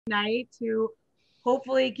tonight to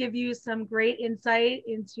hopefully give you some great insight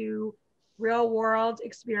into real world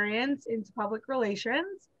experience into public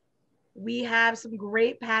relations. We have some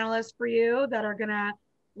great panelists for you that are going to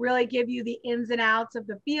really give you the ins and outs of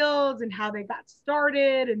the fields and how they got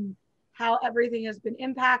started and how everything has been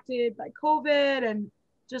impacted by COVID, and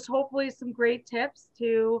just hopefully some great tips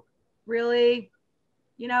to really,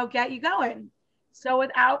 get you going. So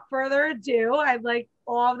without further ado, I'd like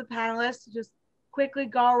all of the panelists to just quickly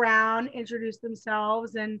go around, introduce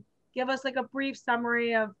themselves, and give us like a brief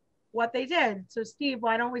summary of what they did. So Steve,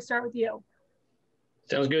 why don't we start with you?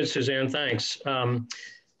 Sounds good, Suzanne. Thanks.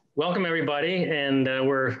 Welcome, everybody. And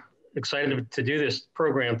we're excited to do this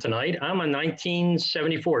program tonight. I'm a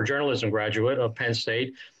 1974 journalism graduate of Penn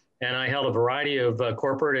State, and I held a variety of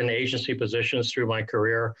corporate and agency positions through my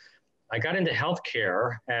career. I got into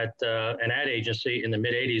healthcare at an ad agency in the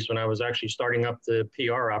mid-'80s when I was actually starting up the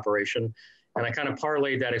PR operation. And I kind of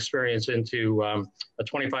parlayed that experience into a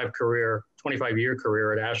 25-year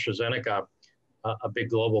career at AstraZeneca, a big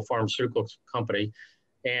global pharmaceutical company.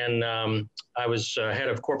 And I was head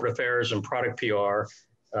of corporate affairs and product PR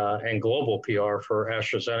and global PR for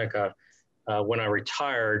AstraZeneca when I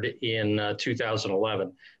retired in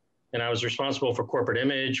 2011. And I was responsible for corporate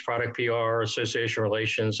image, product PR, association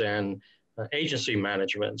relations, and agency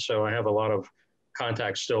management. So I have a lot of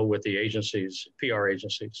contacts still with the agencies, PR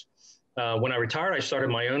agencies. When I retired, I started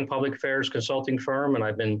my own public affairs consulting firm, and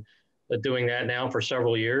I've been doing that now for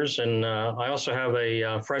several years. And I also have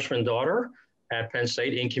a freshman daughter at Penn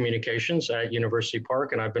State in communications at University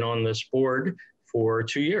Park, and I've been on this board for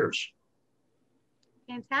 2 years.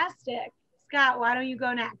 Fantastic. Scott, why don't you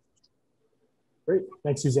go next? Great.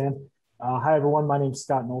 Thanks, Suzanne. Hi, everyone. My name is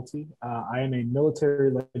Scott Nolte. I am a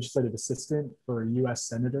military legislative assistant for U.S.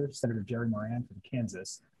 Senator Jerry Moran from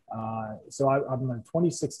Kansas. So I'm a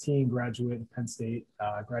 2016 graduate of Penn State,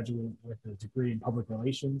 graduate with a degree in public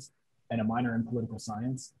relations and a minor in political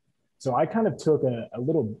science. So I kind of took a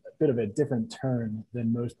little bit of a different turn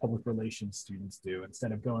than most public relations students do.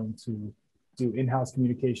 Instead of going to do in-house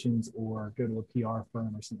communications or go to a PR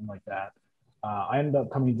firm or something like that, I ended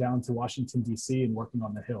up coming down to Washington, D.C. and working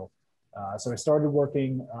on the Hill. So I started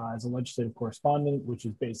working as a legislative correspondent, which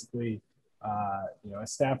is basically a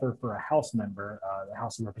staffer for a House member, the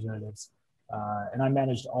House of Representatives. And I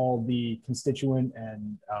managed all the constituent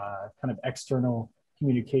and kind of external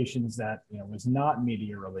communications that was not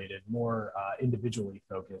media related, more individually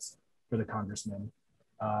focused for the congressman.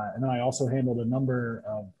 And then I also handled a number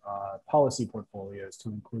of policy portfolios to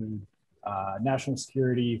include national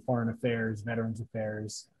security, foreign affairs, veterans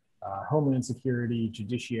affairs, homeland security,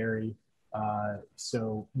 judiciary.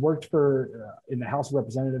 So worked in the House of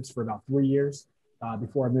Representatives for about 3 years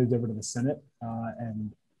before I moved over to the Senate.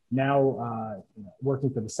 And now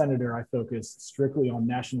working for the Senator, I focus strictly on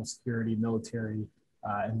national security, military,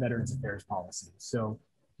 and veterans affairs policy. So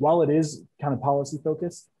while it is kind of policy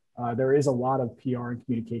focused, there is a lot of PR and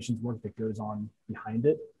communications work that goes on behind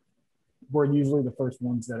it. We're usually the first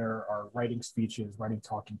ones that are writing speeches, writing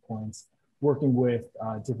talking points, working with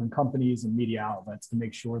different companies and media outlets to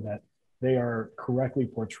make sure that they are correctly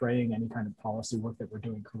portraying any kind of policy work that we're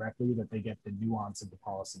doing correctly, that they get the nuance of the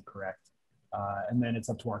policy correct. And then it's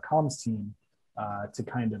up to our comms team to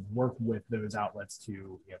kind of work with those outlets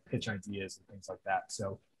to pitch ideas and things like that.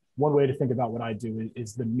 So one way to think about what I do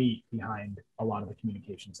is the meat behind a lot of the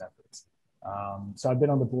communications efforts. So I've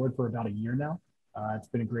been on the board for about a year now. It's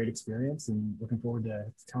been a great experience, and looking forward to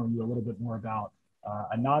telling you a little bit more about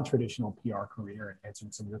a non-traditional PR career and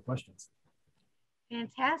answering some of your questions.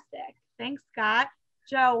 Fantastic. Thanks, Scott.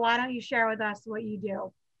 Joe, why don't you share with us what you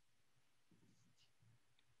do?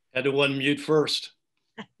 Had to unmute first.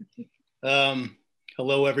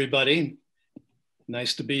 Hello, everybody.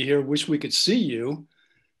 Nice to be here. Wish we could see you.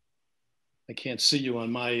 I can't see you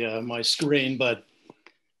on my screen, but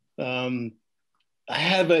I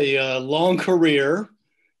have a long career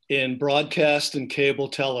in broadcast and cable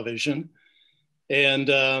television.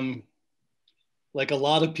 And like a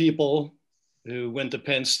lot of people who went to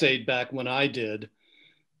Penn State back when I did,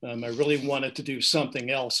 I really wanted to do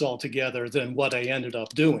something else altogether than what I ended up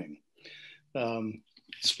doing.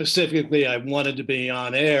 Specifically, I wanted to be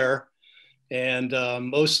on air and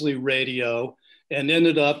mostly radio, and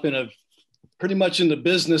ended up pretty much in the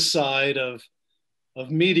business side of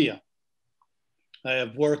media. I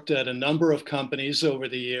have worked at a number of companies over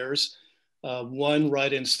the years. One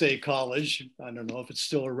right in State College, I don't know if it's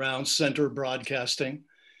still around, Center Broadcasting.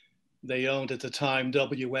 They owned at the time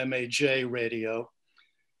WMAJ Radio.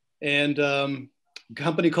 And a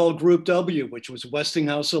company called Group W, which was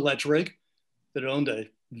Westinghouse Electric, that owned a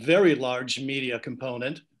very large media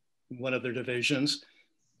component, one of their divisions.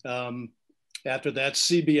 After that,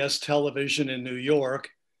 CBS Television in New York,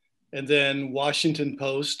 and then Washington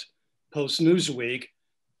Post, Post Newsweek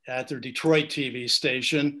at their Detroit TV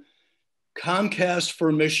station, Comcast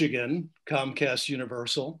for Michigan, Comcast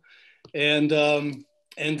Universal, and then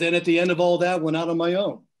at the end of all that, went out on my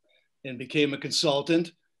own and became a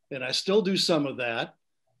consultant. And I still do some of that.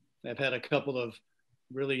 I've had a couple of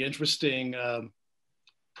really interesting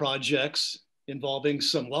projects involving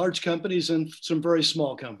some large companies and some very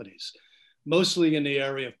small companies, mostly in the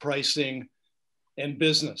area of pricing and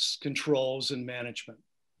business controls and management.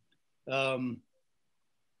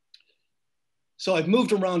 So I've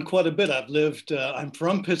moved around quite a bit. I'm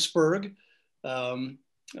from Pittsburgh.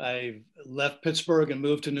 I left Pittsburgh and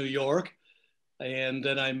moved to New York. And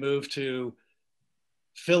then I moved to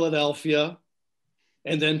Philadelphia,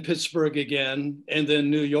 and then Pittsburgh again, and then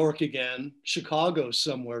New York again, Chicago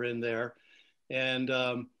somewhere in there. And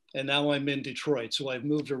now I'm in Detroit. So I've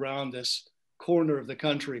moved around this corner of the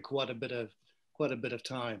country quite a bit of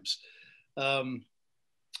times. I've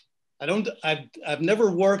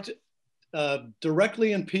never worked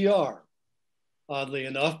directly in PR, oddly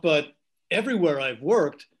enough, but everywhere I've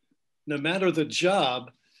worked, no matter the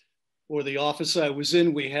job or the office I was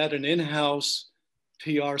in, we had an in-house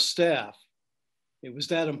PR staff. It was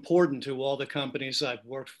that important to all the companies I've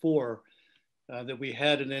worked for that we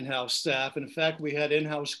had an in-house staff. In fact, we had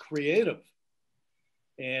in-house creative,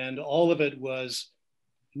 and all of it was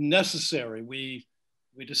necessary. We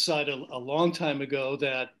decided a long time ago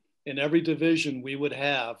that in every division we would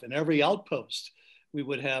have, in every outpost, we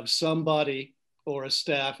would have somebody or a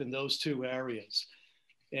staff in those two areas.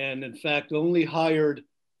 And in fact, only hired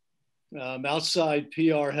outside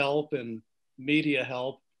PR help and media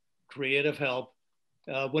help, creative help,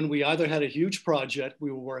 when we either had a huge project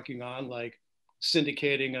we were working on, like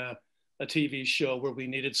syndicating a TV show where we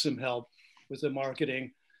needed some help with the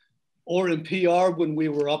marketing, or in PR when we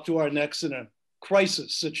were up to our necks in a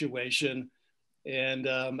crisis situation and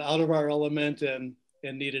out of our element and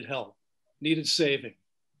needed help, needed saving.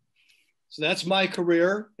 So that's my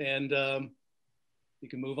career, and you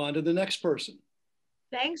can move on to the next person.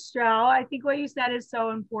 Thanks, Joe. I think what you said is so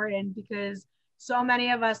important because so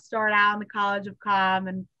many of us start out in the College of Comm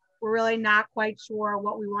and we're really not quite sure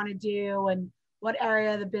what we want to do and what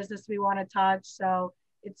area of the business we want to touch. So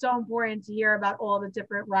it's so important to hear about all the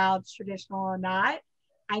different routes, traditional or not.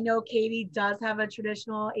 I know Katie does have a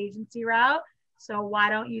traditional agency route. So why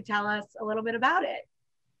don't you tell us a little bit about it?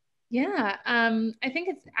 Yeah, I think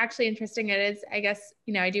it's actually interesting. It is, I guess,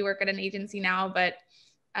 I do work at an agency now, but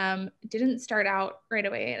didn't start out right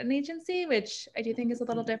away at an agency, which I do think is a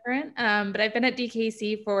little different. But I've been at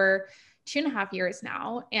DKC for 2.5 years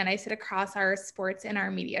now, and I sit across our sports and our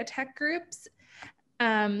media tech groups.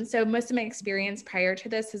 So most of my experience prior to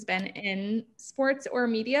this has been in sports or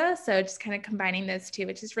media. So just kind of combining those two,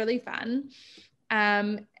 which is really fun.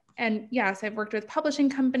 And yeah, so I've worked with publishing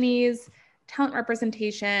companies, talent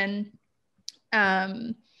representation.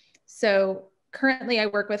 So currently I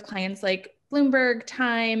work with clients like Bloomberg,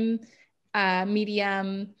 Time,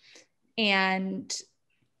 Medium, and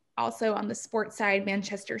also on the sports side,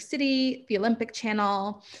 Manchester City, the Olympic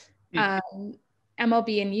Channel,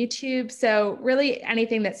 MLB and YouTube. So really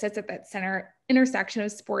anything that sits at that center intersection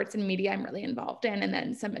of sports and media, I'm really involved in, and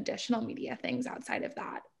then some additional media things outside of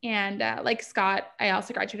that. And like Scott, I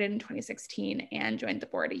also graduated in 2016 and joined the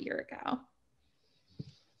board a year ago.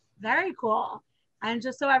 Very cool. And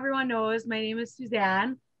just so everyone knows, my name is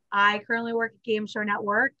Suzanne. I currently work at Game Show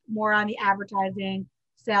Network, more on the advertising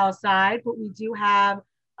sales side, but we do have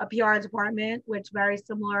a PR department, which very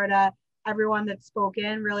similar to everyone that's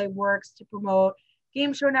spoken, really works to promote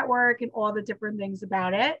Game Show Network and all the different things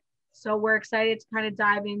about it. So we're excited to kind of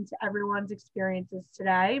dive into everyone's experiences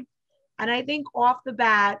today. And I think off the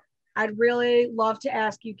bat, I'd really love to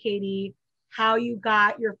ask you, Katie, how you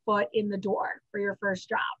got your foot in the door for your first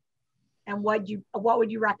job and what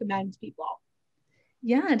would you recommend to people?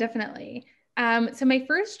 Yeah, definitely. So my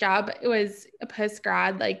first job was a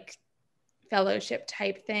post-grad, like fellowship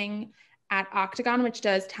type thing at Octagon, which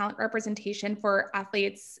does talent representation for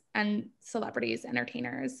athletes and celebrities,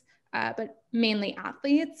 entertainers, but mainly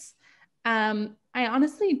athletes. I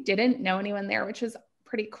honestly didn't know anyone there, which was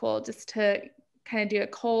pretty cool, just to kind of do a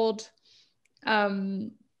cold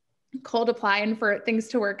apply and for things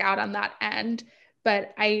to work out on that end.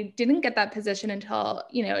 But I didn't get that position until,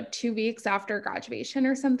 2 weeks after graduation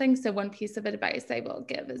or something. So one piece of advice I will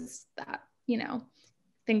give is that,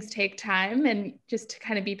 things take time, and just to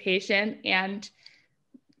kind of be patient and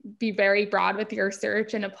be very broad with your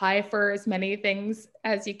search and apply for as many things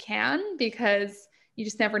as you can, because you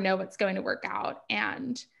just never know what's going to work out.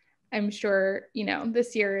 And I'm sure, you know,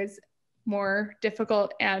 this year is more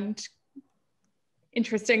difficult and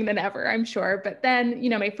interesting than ever, I'm sure. But then, you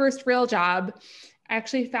know, my first real job, I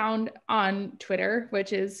actually found on Twitter,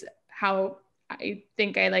 which is how I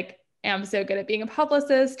think I like am so good at being a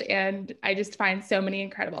publicist. And I just find so many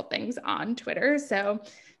incredible things on Twitter. So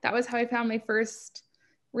that was how I found my first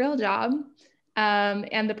real job.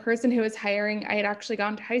 And the person who was hiring, I had actually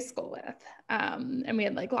gone to high school with. And we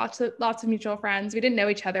had like lots of mutual friends. We didn't know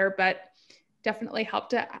each other, but definitely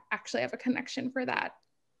helped to actually have a connection for that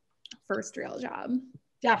first real job.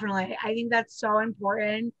 Definitely. I think that's so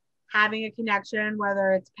important, having a connection,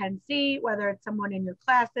 whether it's Penn State, whether it's someone in your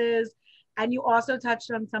classes. And you also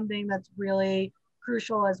touched on something that's really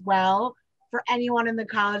crucial as well. For anyone in the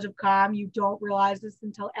College of Com, you don't realize this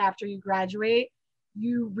until after you graduate.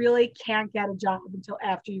 You really can't get a job until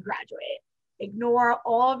after you graduate. Ignore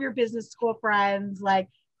all of your business school friends, like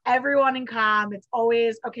everyone in Com. It's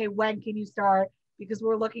always, okay, when can you start? Because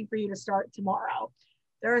we're looking for you to start tomorrow.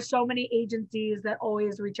 There are so many agencies that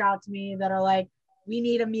always reach out to me that are like, we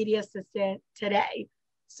need a media assistant today.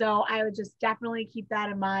 So I would just definitely keep that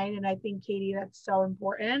in mind. And I think, Katie, that's so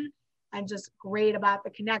important and just great about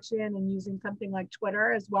the connection and using something like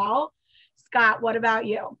Twitter as well. Scott, what about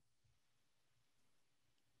you?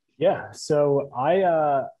 Yeah, so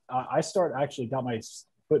I actually got my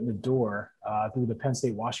foot in the door through the Penn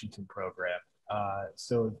State Washington program.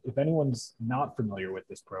 So if anyone's not familiar with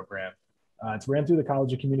this program, it's ran through the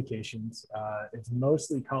College of Communications. It's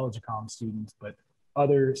mostly College of Comm students, but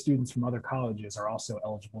other students from other colleges are also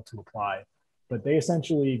eligible to apply. But they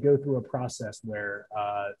essentially go through a process where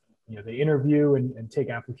they interview and take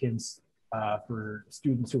applicants for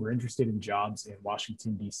students who are interested in jobs in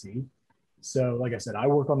Washington, D.C. So like I said, I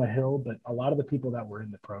work on the Hill, but a lot of the people that were in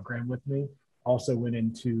the program with me also went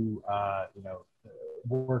into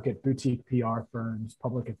work at boutique PR firms,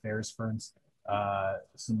 public affairs firms,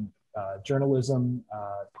 some journalism,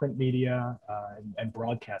 print media, and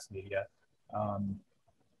broadcast media.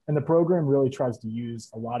 And the program really tries to use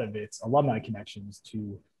a lot of its alumni connections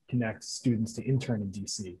to connect students to intern in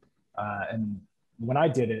DC. And when I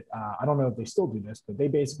did it, I don't know if they still do this, but they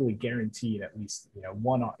basically guaranteed at least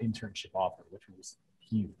one internship offer, which was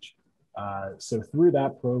huge. So through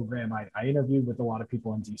that program, I interviewed with a lot of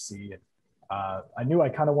people in DC, and I knew I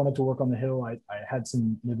kind of wanted to work on the Hill. I had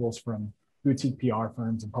some nibbles from boutique PR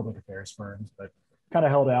firms and public affairs firms, but kind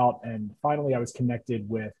of held out. And finally, I was connected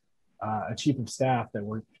with a chief of staff that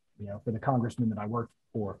worked, for the congressman that I worked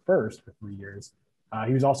for first for 3 years.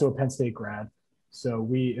 He was also a Penn State grad. So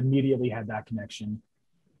we immediately had that connection.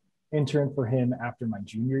 Interned for him after my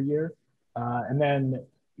junior year. And then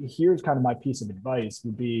here's kind of my piece of advice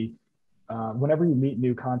would be, whenever you meet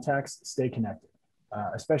new contacts, stay connected.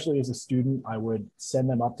 Especially as a student, I would send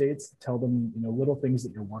them updates, tell them little things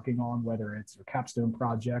that you're working on, whether it's your capstone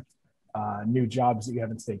project, new jobs that you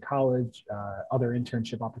have in state college, other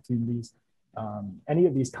internship opportunities. Any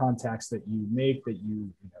of these contacts that you make that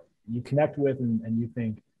you connect with and you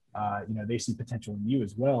think they see potential in you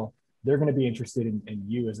as well, they're going to be interested in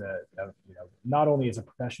you as not only as a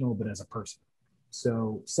professional but as a person.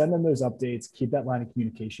 So send them those updates, keep that line of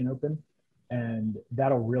communication open, and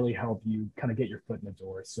that'll really help you kind of get your foot in the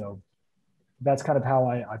door. So that's kind of how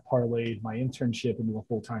I parlayed my internship into a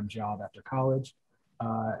full-time job after college.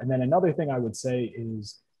 And then another thing I would say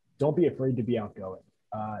is don't be afraid to be outgoing.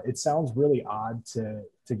 It sounds really odd to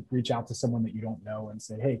reach out to someone that you don't know and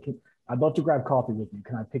say, hey, I'd love to grab coffee with you.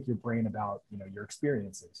 Can I pick your brain about your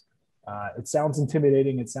experiences? It sounds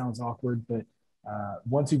intimidating. It sounds awkward, but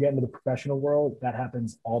once you get into the professional world, that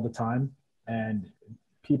happens all the time. And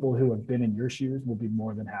people who have been in your shoes will be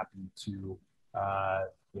more than happy to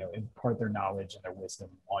impart their knowledge and their wisdom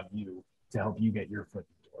on you to help you get your foot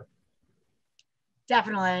in the door.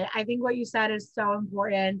 Definitely. I think what you said is so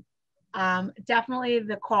important. Definitely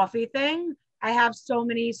the coffee thing. I have so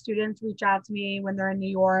many students reach out to me when they're in New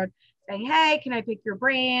York saying, hey, can I pick your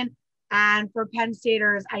brain? And for Penn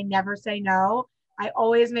Staters, I never say no. I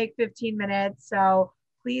always make 15 minutes. So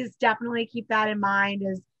please definitely keep that in mind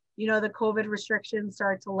as, the COVID restrictions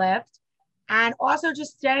start to lift. And also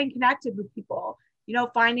just staying connected with people,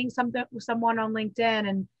 finding someone on LinkedIn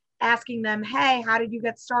and asking them, hey, how did you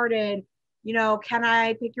get started? Can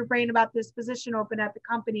I pick your brain about this position open at the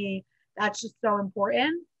company? That's just so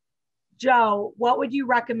important. Joe, what would you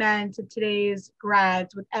recommend to today's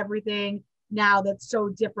grads with everything now that's so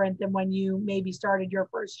different than when you maybe started your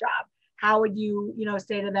first job? How would you,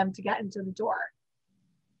 say to them to get into the door?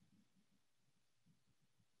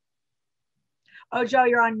 Oh, Joe,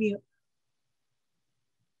 you're on mute.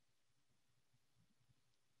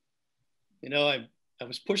 I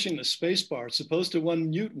was pushing the space bar. It's supposed to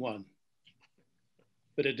unmute one,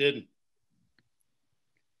 but it didn't.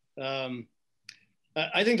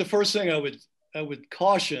 I think the first thing I would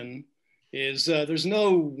caution is there's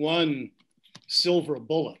no one silver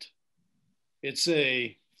bullet. It's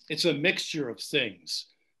a mixture of things.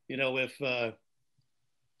 You know, if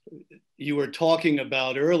you were talking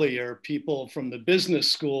about earlier people from the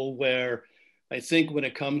business school, where I think when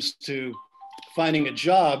it comes to finding a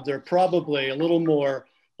job, they're probably a little more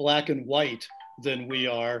black and white than we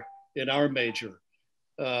are in our major.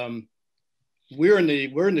 We're in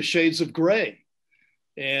the shades of gray,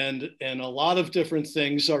 and a lot of different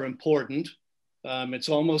things are important. It's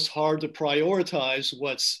almost hard to prioritize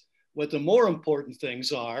what the more important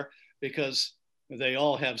things are, because they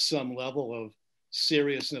all have some level of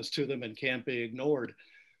seriousness to them and can't be ignored.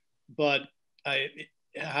 But I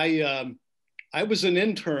was an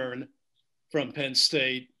intern from Penn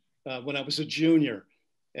State when I was a junior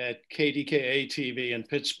at KDKA TV in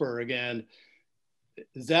Pittsburgh, and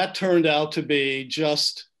that turned out to be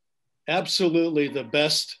just absolutely the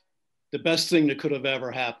best thing that could have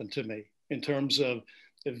ever happened to me in terms of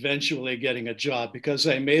eventually getting a job, because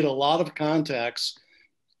I made a lot of contacts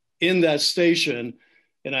in that station,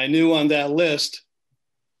 and I knew on that list,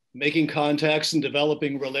 making contacts and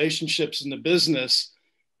developing relationships in the business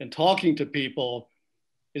and talking to people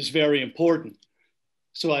is very important.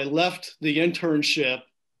 So I left the internship,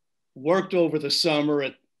 worked over the summer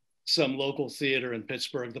at some local theater in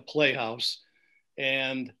Pittsburgh, the Playhouse,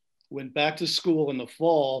 and went back to school in the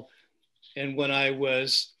fall. And when I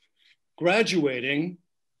was graduating,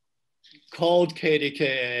 called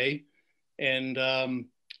KDKA and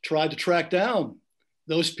tried to track down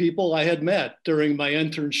those people I had met during my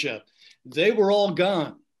internship. They were all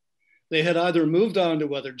gone. They had either moved on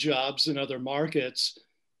to other jobs in other markets,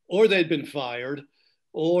 or they'd been fired,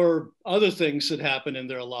 or other things had happened in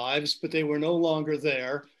their lives, but they were no longer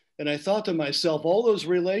there. And I thought to myself, all those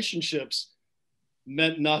relationships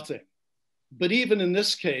meant nothing. But even in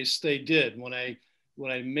this case, they did. When I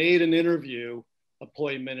made an interview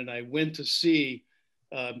appointment and I went to see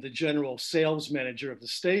the general sales manager of the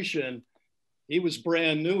station, he was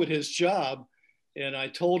brand new at his job. And I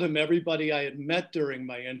told him everybody I had met during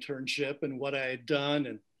my internship and what I had done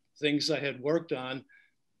and things I had worked on.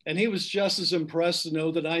 And he was just as impressed to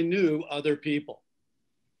know that I knew other people.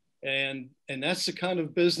 And that's the kind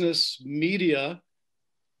of business media,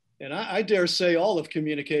 and I dare say all of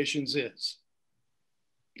communications is.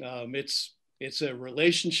 It's a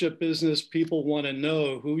relationship business. People want to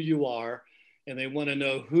know who you are, and they want to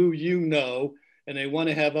know who you know, and they want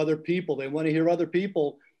to have other people. They want to hear other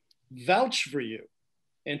people vouch for you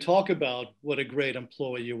and talk about what a great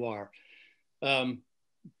employee you are.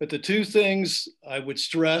 But the two things I would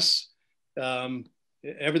stress,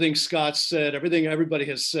 everything Scott said, everything everybody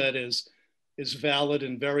has said is valid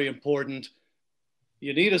and very important.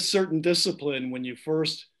 You need a certain discipline when you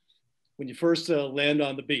first land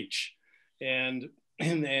on the beach, and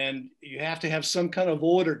you have to have some kind of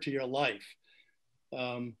order to your life.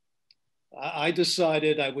 I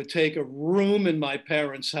decided I would take a room in my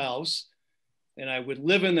parents' house, and I would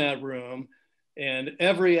live in that room. And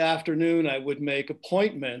every afternoon I would make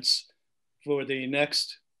appointments for the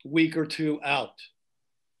next week or two out.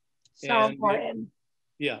 So important.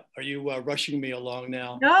 Yeah. Are you rushing me along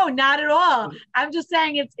now? No, not at all. I'm just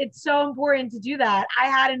saying it's so important to do that. I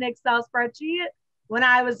had an Excel spreadsheet when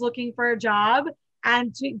I was looking for a job,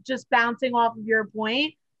 and to just bouncing off of your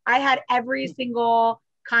point, I had every single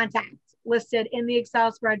contact listed in the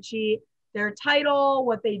Excel spreadsheet, their title,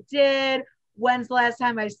 what they did, when's the last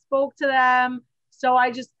time I spoke to them. So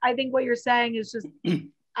I think what you're saying is just,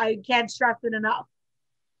 I can't stress it enough.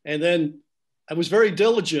 And then I was very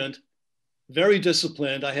diligent, very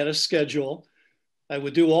disciplined. I had a schedule. I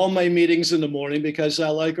would do all my meetings in the morning because I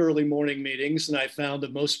like early morning meetings, and I found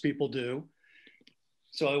that most people do.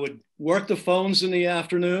 So I would work the phones in the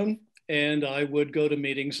afternoon, and I would go to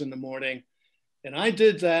meetings in the morning. And I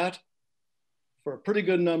did that for a pretty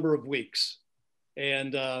good number of weeks.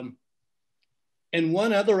 And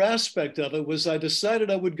one other aspect of it was I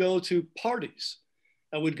decided I would go to parties.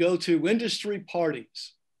 I would go to industry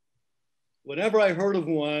parties. Whenever I heard of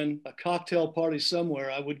one, a cocktail party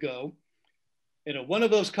somewhere, I would go. And at one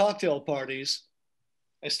of those cocktail parties,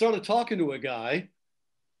 I started talking to a guy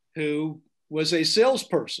who was a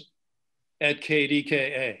salesperson at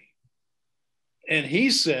KDKA. And he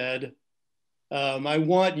said, I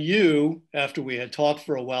want you, after we had talked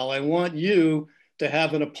for a while, I want you to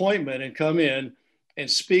have an appointment and come in and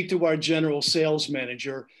speak to our general sales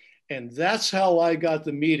manager. And that's how I got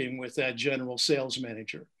the meeting with that general sales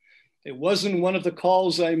manager. It wasn't one of the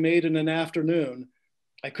calls I made in an afternoon.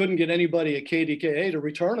 I couldn't get anybody at KDKA to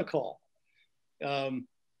return a call.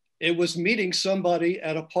 It was meeting somebody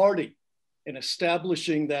at a party and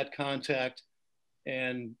establishing that contact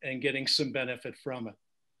and getting some benefit from it.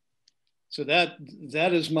 So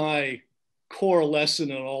that is my core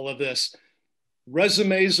lesson in all of this.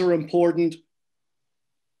 Resumes are important.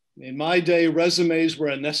 In my day, resumes were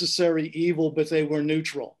a necessary evil, but they were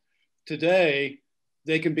neutral. Today,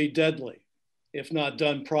 they can be deadly if not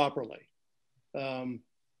done properly.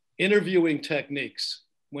 Interviewing techniques,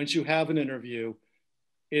 once you have an interview,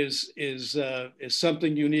 is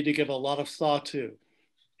something you need to give a lot of thought to.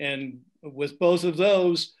 And with both of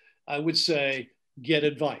those, I would say get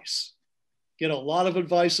advice. Get a lot of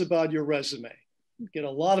advice about your resume. Get a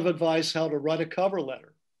lot of advice how to write a cover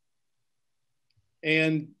letter.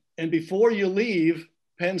 And before you leave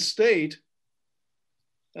Penn State,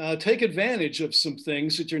 take advantage of some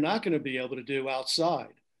things that you're not going to be able to do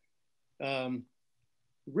outside.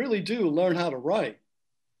 Really do learn how to write,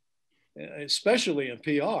 especially in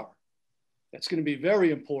PR. That's going to be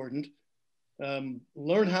very important.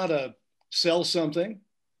 Learn how to sell something,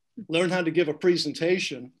 learn how to give a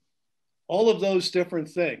presentation, all of those different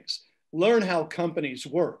things. Learn how companies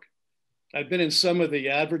work. I've been in some of the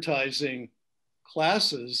advertising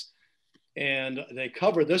classes and they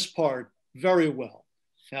cover this part very well.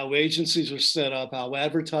 How agencies are set up, how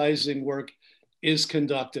advertising work is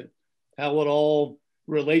conducted, how it all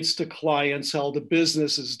relates to clients, how the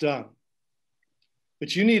business is done.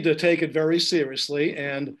 But you need to take it very seriously.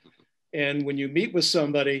 And when you meet with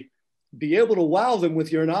somebody, be able to wow them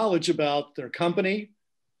with your knowledge about their company,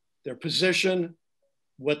 their position,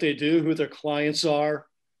 what they do, who their clients are,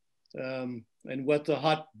 and what the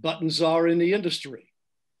hot buttons are in the industry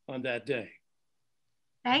on that day.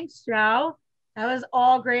 Thanks, Joe. That was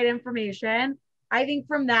all great information. I think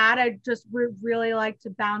from that, I just would really like to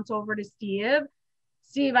bounce over to Steve.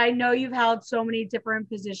 Steve, I know you've held so many different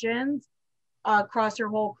positions across your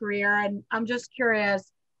whole career. And I'm just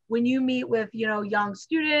curious, when you meet with, young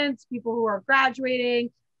students, people who are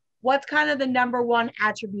graduating, what's kind of the number one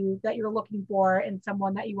attribute that you're looking for in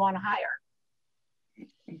someone that you want to hire?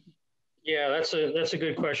 Yeah, that's a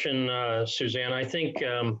good question, Suzanne. I think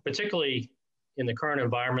particularly in the current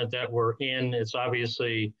environment that we're in, it's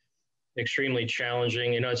obviously extremely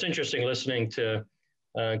challenging. It's interesting listening to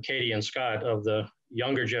Katie and Scott of the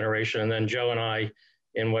younger generation, and then Joe and I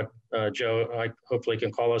in what Joe, I hopefully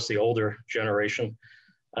can call us the older generation.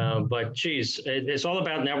 But geez, it's all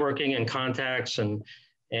about networking and contacts, and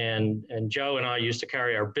Joe and I used to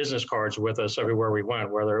carry our business cards with us everywhere we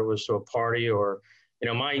went, whether it was to a party or,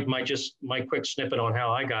 my quick snippet on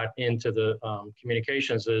how I got into the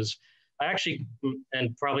communications is I actually,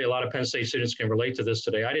 and probably a lot of Penn State students can relate to this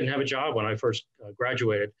today, I didn't have a job when I first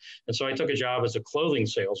graduated. And so I took a job as a clothing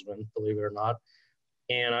salesman, believe it or not.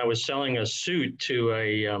 And I was selling a suit to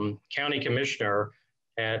a county commissioner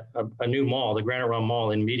at a new mall, the Granite Run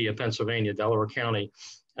Mall in Media, Pennsylvania, Delaware County.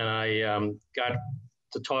 And I got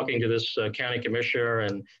to talking to this county commissioner,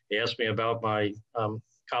 and he asked me about my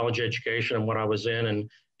college education and what I was in. And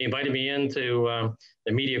he invited me into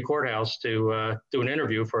the media courthouse to do an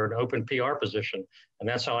interview for an open PR position. And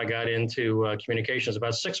that's how I got into communications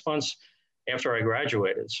about 6 months after I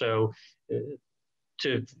graduated. So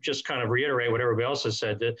to just kind of reiterate what everybody else has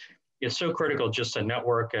said, that it's so critical just to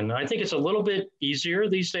network. And I think it's a little bit easier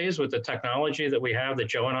these days with the technology that we have that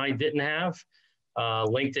Joe and I didn't have.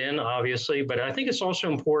 LinkedIn, obviously, but I think it's also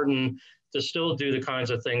important to still do the kinds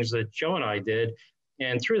of things that Joe and I did.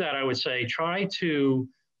 And through that, I would say, try to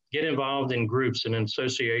get involved in groups and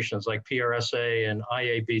associations like PRSA and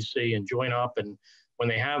IABC and join up. And when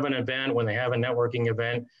they have an event, when they have a networking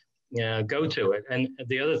event, go to it. And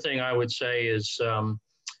the other thing I would say is stay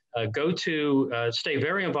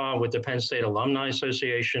very involved with the Penn State Alumni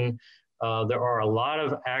Association. There are a lot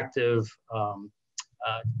of active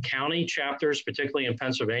county chapters, particularly in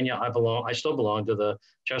Pennsylvania. I still belong to the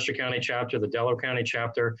Chester County chapter, the Delaware County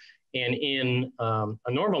chapter. And in a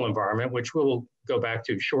normal environment, which we'll go back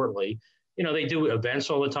to shortly, they do events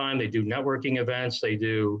all the time. They do networking events. They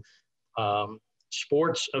do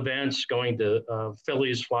sports events, going to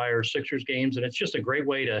Phillies, Flyers, Sixers games. And it's just a great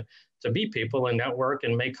way to meet people and network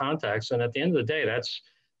and make contacts. And at the end of the day, that's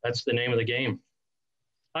the name of the game.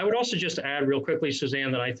 I would also just add real quickly,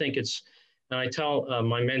 Suzanne, that I think it's, and I tell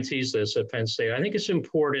my mentees this at Penn State, I think it's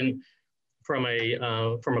important from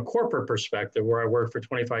a corporate perspective, where I worked for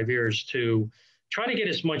 25 years, to try to get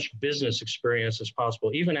as much business experience as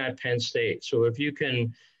possible, even at Penn State. So if you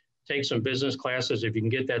can take some business classes, if you can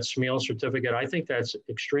get that SMEAL certificate, I think that's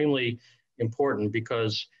extremely important,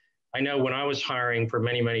 because I know when I was hiring for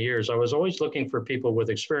many, many years, I was always looking for people with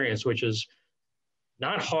experience, which is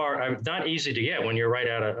not hard, not easy to get when you're right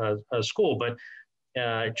out of school, but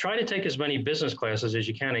try to take as many business classes as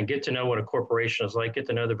you can and get to know what a corporation is like, get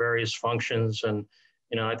to know the various functions. And,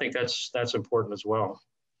 I think that's important as well.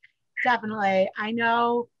 Definitely. I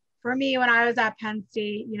know for me, when I was at Penn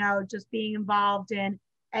State, just being involved in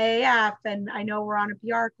AAF, and I know we're on a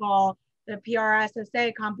PR call, the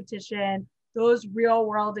PRSSA competition, those real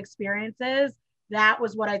world experiences, that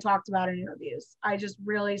was what I talked about in interviews. I just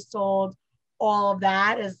really sold all of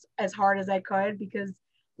that as hard as I could, because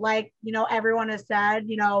like, everyone has said,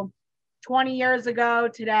 20 years ago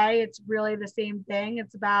today, it's really the same thing.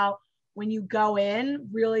 It's about when you go in,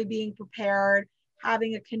 really being prepared,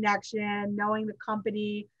 having a connection, knowing the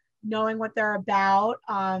company, knowing what they're about.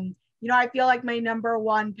 I feel like my number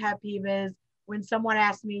one pet peeve is when someone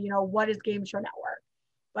asks me, what is Game Show Network?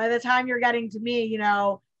 By the time you're getting to me,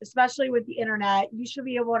 especially with the internet, you should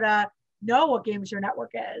be able to know what Game Show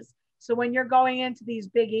Network is. So when you're going into these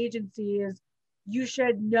big agencies, you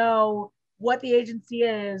should know what the agency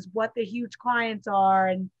is, what the huge clients are,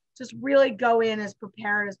 and just really go in as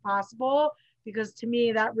prepared as possible, because to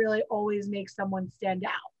me, that really always makes someone stand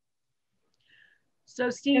out. So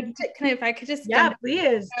Steve, if I could just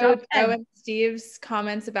please. Joe and Steve's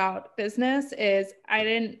comments about business is I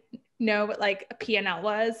didn't know what like a P&L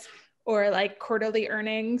was or like quarterly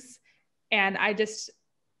earnings. And I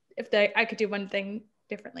could do one thing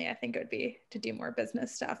differently, I think it would be to do more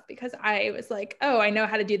business stuff, because I was like, oh, I know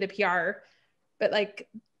how to do the PR, but like,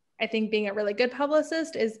 I think being a really good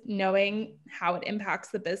publicist is knowing how it impacts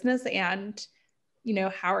the business and,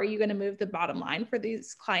 how are you going to move the bottom line for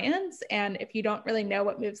these clients? And if you don't really know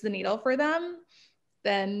what moves the needle for them,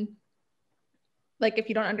 then like, if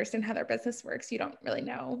you don't understand how their business works, you don't really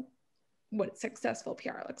know what successful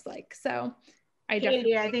PR looks like. So I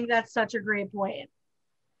think that's such a great point.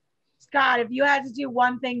 Scott, if you had to do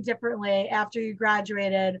one thing differently after you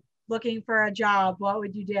graduated looking for a job, what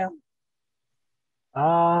would you do?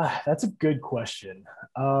 That's a good question.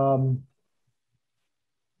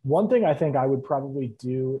 One thing I think I would probably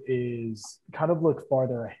do is kind of look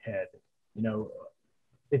farther ahead.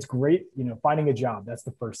 It's great, finding a job, that's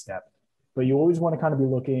the first step, but you always want to kind of be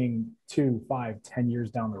looking 2, 5, 10 years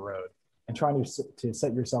down the road and trying to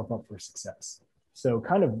set yourself up for success. So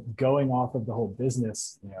kind of going off of the whole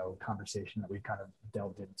business, conversation that we kind of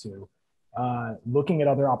delved into, looking at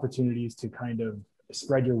other opportunities to kind of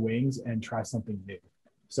spread your wings and try something new.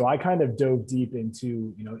 So I kind of dove deep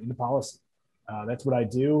into policy. That's what I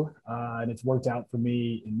do, and it's worked out for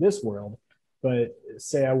me in this world. But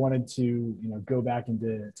say I wanted to, go back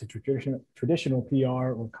into traditional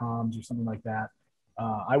PR or comms or something like that,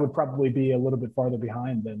 I would probably be a little bit farther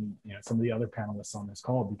behind than some of the other panelists on this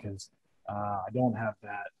call, because I don't have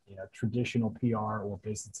that traditional PR or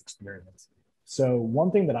business experience. So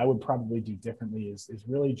one thing that I would probably do differently is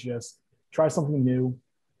really just try something new,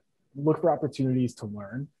 look for opportunities to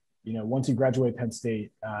learn. Once you graduate Penn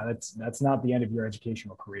State, that's not the end of your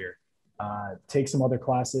educational career. Take some other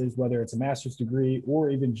classes, whether it's a master's degree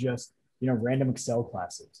or even just random Excel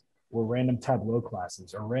classes or random Tableau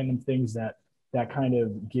classes or random things that kind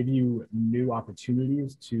of give you new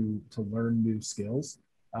opportunities to learn new skills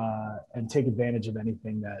and take advantage of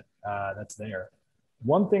anything that's there.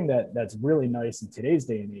 One thing that's really nice in today's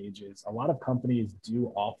day and age is a lot of companies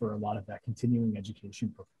do offer a lot of that continuing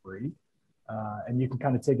education for free. And you can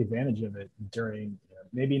kind of take advantage of it during,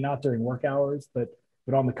 maybe not during work hours, but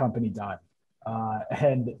on the company dime.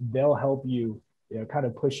 And they'll help you, kind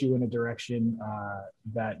of push you in a direction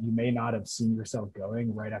that you may not have seen yourself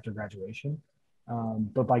going right after graduation.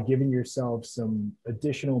 But by giving yourself some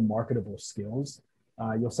additional marketable skills,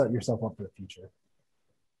 you'll set yourself up for the future.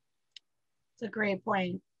 It's a great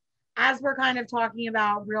point. As we're kind of talking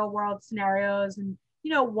about real world scenarios and,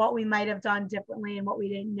 what we might have done differently and what we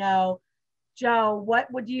didn't know, Joe,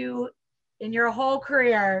 what would you, in your whole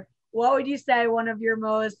career, what would you say one of your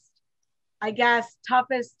most, I guess,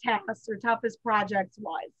 toughest tasks or toughest projects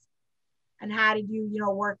was? And how did you,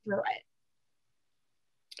 work through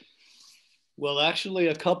it? Well, actually,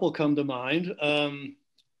 a couple come to mind.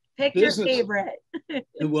 Pick your favorite.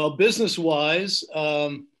 Well, business-wise,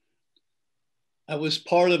 I was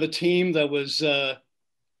part of a team that was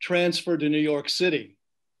transferred to New York City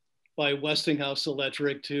by Westinghouse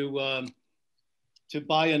Electric to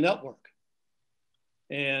buy a network.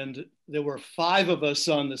 And there were 5 of us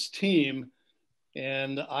on this team,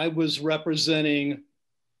 and I was representing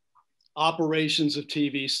operations of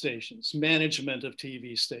TV stations, management of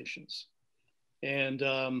TV stations. And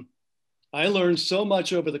I learned so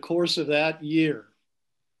much over the course of that year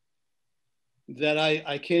that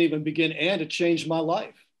I can't even begin, and it changed my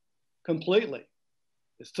life completely,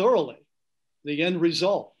 thoroughly. the end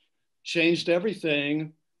result, changed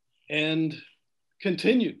everything and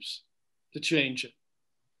continues to change it.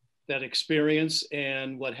 That experience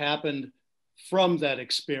and what happened from that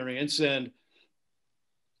experience. And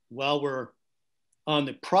while we're on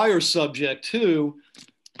the prior subject too,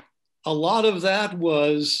 a lot of that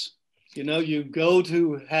was, you know, you go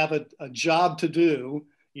to have a job to do,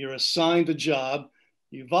 you're assigned a job,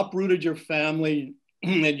 you've uprooted your family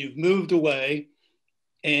and you've moved away,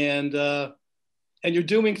 and you're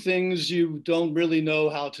doing things you don't really know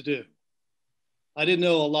how to do. I didn't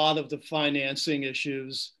know a lot of the financing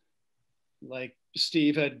issues like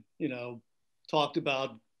Steve had, you know, talked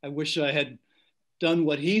about. I wish I had done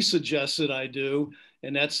what he suggested I do,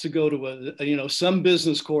 and that's to go to you know, some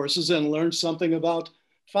business courses and learn something about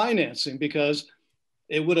financing, because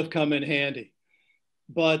it would have come in handy.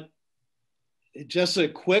 But just a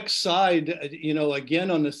quick side, you know, again,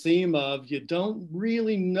 on the theme of you don't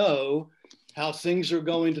really know how things are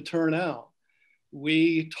going to turn out.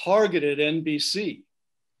 We targeted NBC,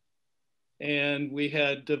 and we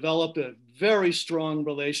had developed a very strong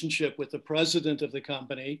relationship with the president of the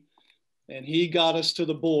company, and he got us to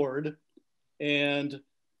the board, and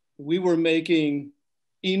we were making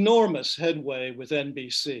enormous headway with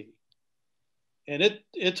NBC. And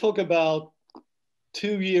it took about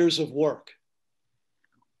 2 years of work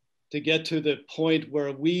to get to the point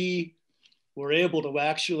where we were able to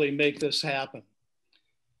actually make this happen.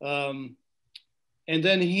 And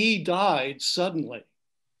then he died suddenly.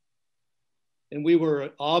 And we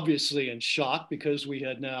were obviously in shock, because we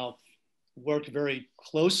had now worked very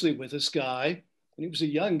closely with this guy. And he was a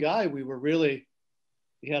young guy.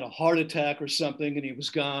 He had a heart attack or something, and he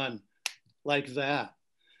was gone like that.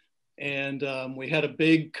 And we had a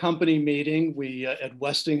big company meeting at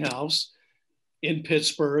Westinghouse in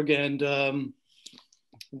Pittsburgh. And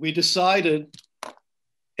we decided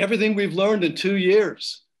everything we've learned in 2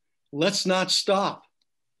 years, let's not stop.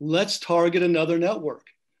 Let's target another network.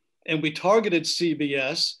 And we targeted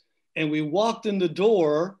CBS, and we walked in the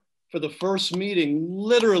door for the first meeting,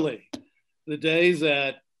 literally the day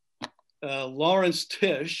that Lawrence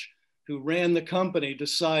Tisch, who ran the company,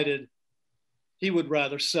 decided he would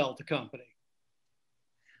rather sell the company.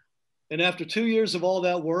 And after 2 years of all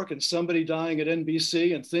that work and somebody dying at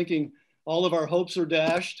NBC and thinking all of our hopes are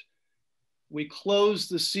dashed, we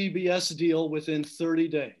closed the CBS deal within 30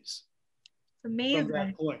 days. Amazing. From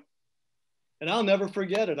that point. And I'll never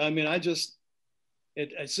forget it. I mean,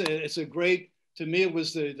 it's a great, to me, it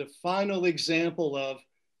was the final example of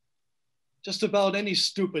just about any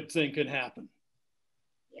stupid thing can happen.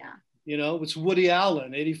 Yeah. You know, it's Woody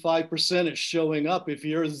Allen, 85% is showing up. If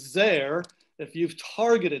you're there, if you've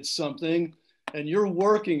targeted something and you're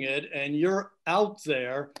working it and you're out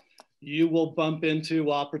there, you will bump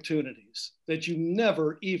into opportunities that you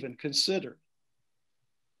never even considered.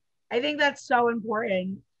 I think that's so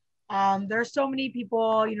important. There's so many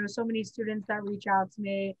people, you know, so many students that reach out to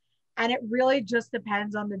me, and it really just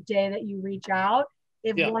depends on the day that you reach out.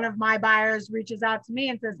 If one of my buyers reaches out to me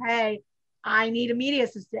and says, hey, I need a media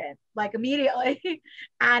assistant, like immediately.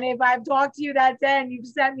 And if I've talked to you that day and you've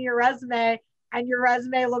sent me your resume and your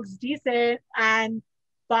resume looks decent, and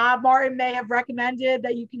Bob Martin may have recommended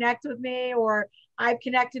that you connect with me, or I've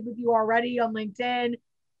connected with you already on LinkedIn,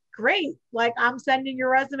 great. Like, I'm sending your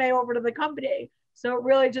resume over to the company. So it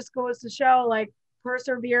really just goes to show, like,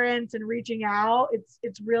 perseverance and reaching out.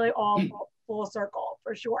 It's really all full circle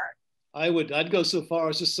for sure. I'd go so far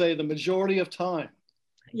as to say the majority of time.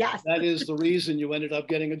 Yes. That is the reason you ended up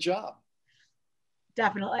getting a job.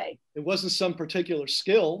 Definitely. It wasn't some particular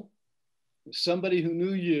skill. It was somebody who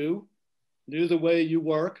knew you, knew the way you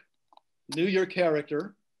work, knew your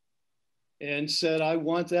character, and said, I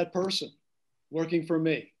want that person working for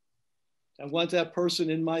me. I want that person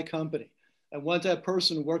in my company. I want that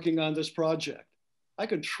person working on this project. I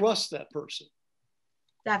can trust that person.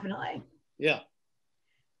 Definitely. Yeah.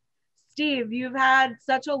 Steve, you've had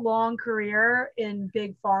such a long career in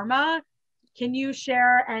big pharma. Can you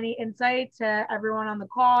share any insight to everyone on the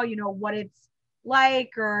call, you know, what it's like,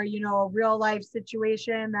 or, you know, a real life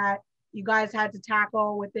situation that you guys had to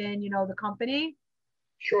tackle within, you know, the company?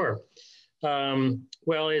 Sure.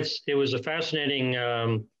 Well, it was a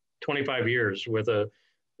fascinating 25 years with a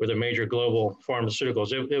major global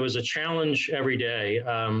pharmaceuticals. It was a challenge every day.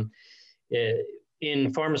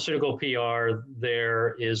 In pharmaceutical PR,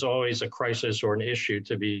 there is always a crisis or an issue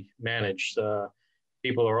to be managed.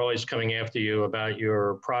 People are always coming after you about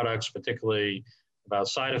your products, particularly about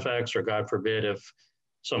side effects, or God forbid, if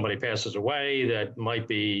somebody passes away that might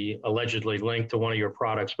be allegedly linked to one of your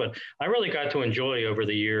products. But I really got to enjoy over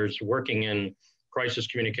the years working in crisis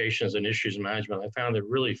communications and issues management. I found it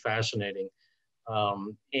really fascinating.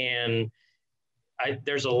 And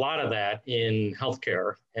there's a lot of that in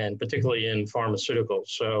healthcare and particularly in pharmaceuticals.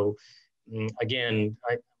 So again,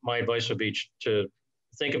 my advice would be to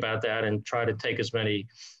think about that and try to take as many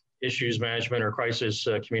issues management or crisis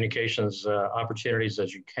communications opportunities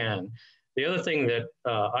as you can. The other thing that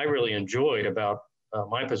I really enjoyed about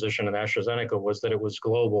my position at AstraZeneca was that it was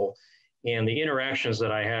global, and the interactions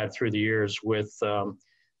that I had through the years with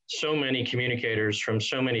so many communicators from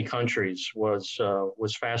so many countries was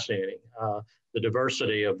fascinating. The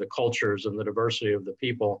diversity of the cultures and the diversity of the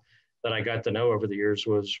people that I got to know over the years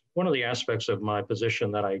was one of the aspects of my position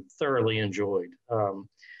that I thoroughly enjoyed.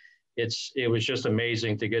 It was just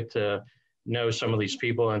amazing to get to know some of these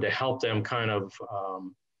people and to help them kind of,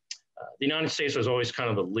 the United States was always kind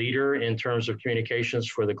of the leader in terms of communications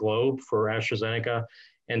for the globe for AstraZeneca,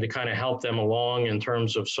 and to kind of help them along in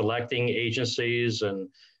terms of selecting agencies and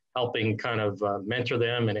helping kind of mentor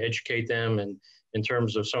them and educate them, and in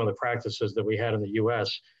terms of some of the practices that we had in the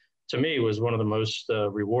US, to me was one of the most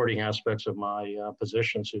rewarding aspects of my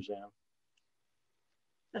position, Suzanne.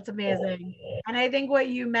 That's amazing. And I think what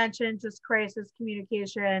you mentioned, just crisis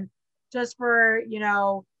communication, just for,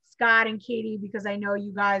 Scott and Katie, because I know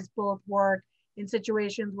you guys both work in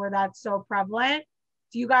situations where that's so prevalent.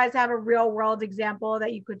 Do you guys have a real world example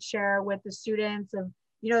that you could share with the students of,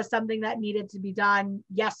 something that needed to be done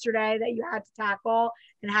yesterday that you had to tackle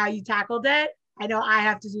and how you tackled it? I know I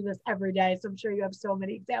have to do this every day, so I'm sure you have so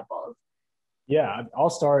many examples. Yeah,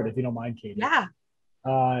 I'll start if you don't mind, Katie. Yeah.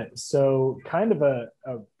 So kind of a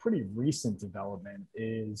pretty recent development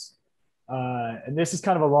is, and this is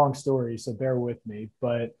kind of a long story, so bear with me,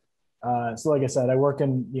 but so like I said, I work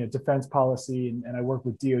in defense policy, and I work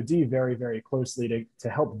with DoD very, very closely to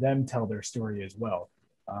help them tell their story as well.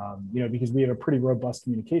 Because we have a pretty robust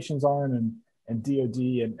communications arm, and DoD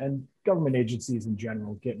and government agencies in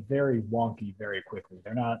general get very wonky very quickly.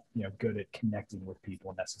 They're not good at connecting with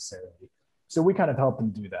people necessarily. So we kind of help them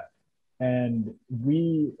do that. And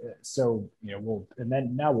now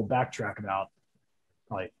we'll backtrack about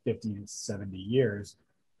probably 50, 70 years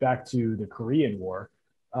back to the Korean War.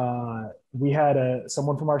 We had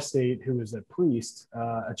someone from our state who was a priest,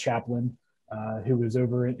 a chaplain, who was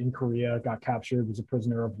over in Korea, got captured, was a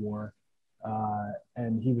prisoner of war.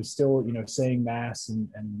 And he was still, saying mass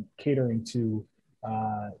and catering to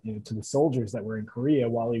the soldiers that were in Korea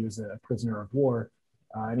while he was a prisoner of war.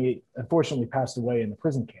 And he unfortunately passed away in the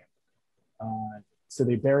prison camp. So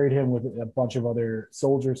they buried him with a bunch of other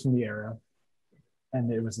soldiers from the era, and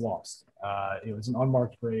it was lost. It was an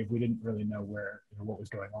unmarked grave. We didn't really know what was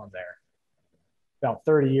going on there. About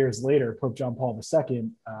 30 years later, Pope John Paul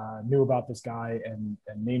II knew about this guy and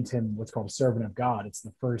named him what's called a servant of God. It's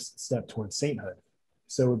the first step towards sainthood.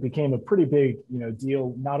 So it became a pretty big,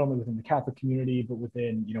 deal, not only within the Catholic community, but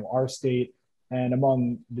within, our state and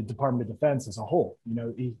among the Department of Defense as a whole.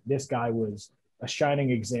 This guy was a shining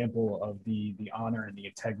example of the honor and the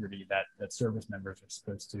integrity that service members are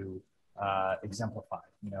supposed to exemplify.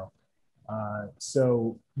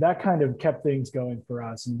 So that kind of kept things going for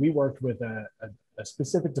us, and we worked with a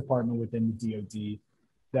specific department within the DoD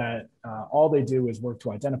that all they do is work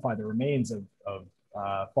to identify the remains of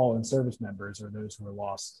fallen service members or those who were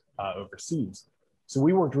lost overseas. So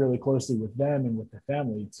we worked really closely with them and with the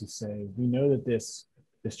family to say, we know that this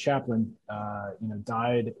chaplain,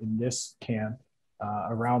 died in this camp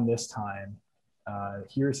around this time.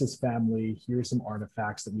 Here's his family. Here's some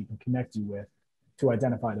artifacts that we can connect you with to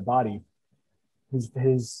identify the body.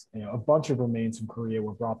 A bunch of remains from Korea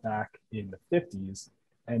were brought back in the 50s.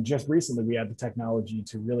 And just recently, we had the technology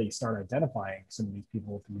to really start identifying some of these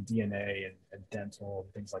people through DNA and dental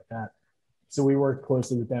and things like that. So we worked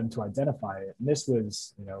closely with them to identify it. And this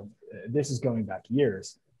was, this is going back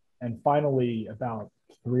years. And finally, about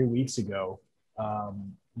 3 weeks ago,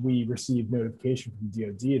 we received notification from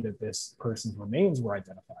DoD that this person's remains were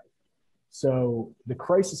identified. So the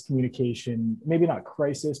crisis communication, maybe not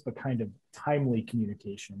crisis, but kind of timely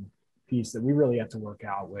communication piece that we really had to work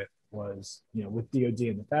out with was, with DoD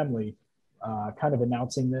and the family, kind of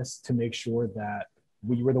announcing this to make sure that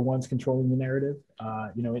we were the ones controlling the narrative.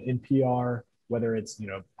 In PR, whether it's,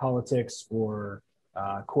 politics or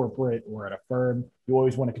corporate or at a firm, you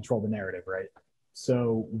always want to control the narrative, right?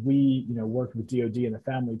 So we, worked with DoD and the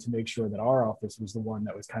family to make sure that our office was the one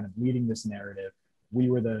that was kind of leading this narrative. We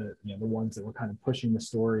were the ones that were kind of pushing the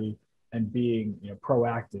story and being,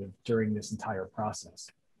 proactive during this entire process.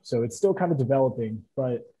 So it's still kind of developing,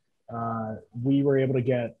 but we were able to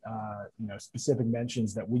get, specific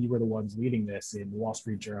mentions that we were the ones leading this in the Wall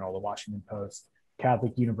Street Journal, the Washington Post,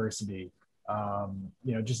 Catholic University,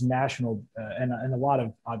 just national and a lot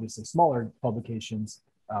of obviously smaller publications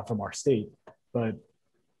from our state. but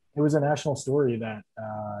it was a national story that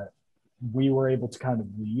we were able to kind of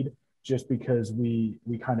lead just because we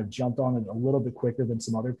kind of jumped on it a little bit quicker than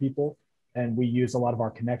some other people. And we used a lot of our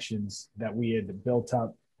connections that we had built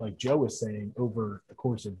up, like Joe was saying, over the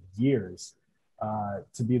course of years,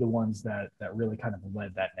 to be the ones that really kind of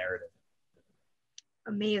led that narrative.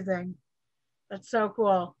 Amazing. That's so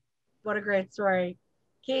cool. What a great story.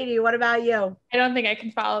 Katie, what about you? I don't think I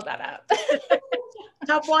can follow that up.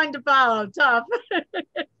 Tough one to follow, tough.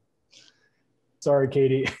 Sorry,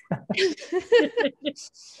 Katie.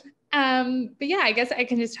 But yeah, I guess I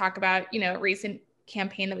can just talk about, a recent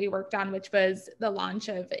campaign that we worked on, which was the launch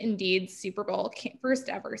of Indeed's Super Bowl, first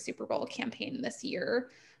ever Super Bowl campaign this year.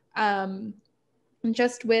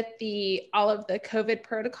 Just with all of the COVID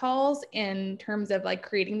protocols in terms of like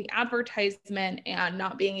creating the advertisement and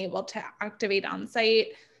not being able to activate on site,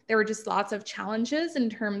 there were just lots of challenges in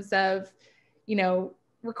terms of,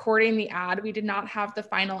 recording the ad. We did not have the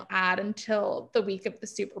final ad until the week of the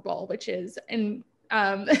Super Bowl, which is in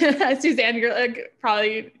Suzanne, you're like,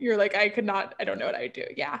 I don't know what I would do.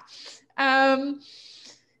 Yeah.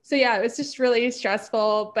 So yeah, it was just really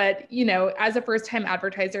stressful, but as a first-time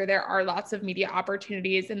advertiser, there are lots of media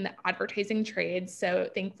opportunities in the advertising trade. So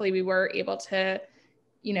thankfully we were able to,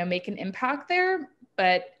 make an impact there,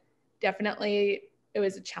 but definitely it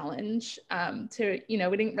was a challenge we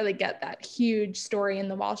didn't really get that huge story in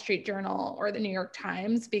the Wall Street Journal or the New York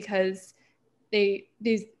Times because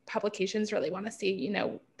these publications really want to see,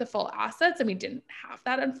 the full assets, and we didn't have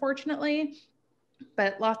that, unfortunately,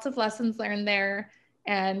 but lots of lessons learned there.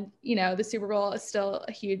 And, the Super Bowl is still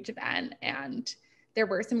a huge event, and there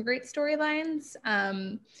were some great storylines.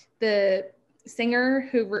 The singer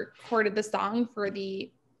who recorded the song for the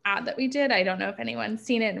ad that we did, I don't know if anyone's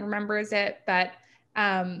seen it and remembers it, but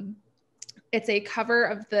it's a cover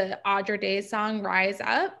of the Audra Day song, Rise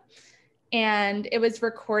Up. And it was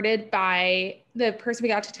recorded by the person we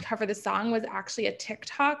got to cover the song was actually a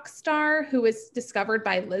TikTok star who was discovered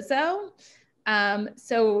by Lizzo.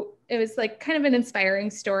 So it was like kind of an inspiring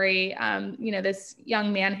story. This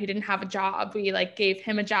young man who didn't have a job, we gave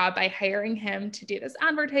him a job by hiring him to do this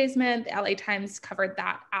advertisement. The LA Times covered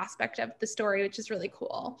that aspect of the story, which is really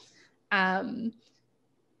cool.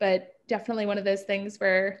 But definitely one of those things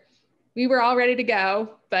where we were all ready to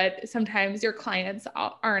go, but sometimes your clients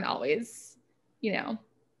aren't always,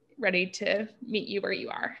 ready to meet you where you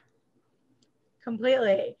are.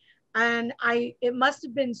 Completely. And it must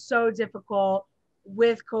have been so difficult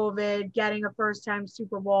with COVID, getting a first-time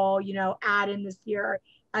Super Bowl, ad in this year.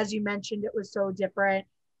 As you mentioned, it was so different.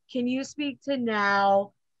 Can you speak to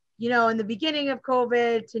now, in the beginning of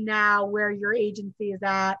COVID to now where your agency is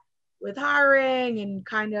at with hiring and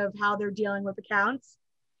kind of how they're dealing with accounts?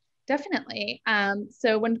 Definitely.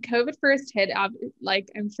 So when COVID first hit, like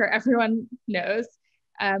I'm sure everyone knows,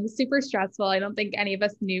 super stressful. I don't think any of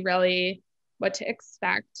us knew really what to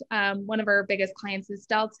expect. One of our biggest clients is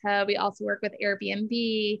Delta. We also work with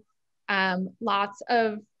Airbnb, lots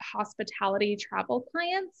of hospitality travel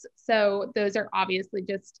clients. So those are obviously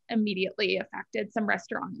just immediately affected, some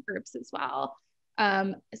restaurant groups as well.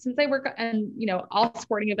 Since I work on, all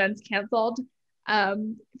sporting events canceled,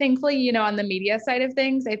 thankfully, on the media side of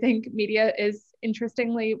things, I think media is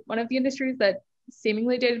interestingly one of the industries that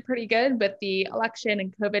seemingly did pretty good with the election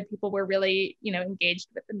and COVID. People were really, engaged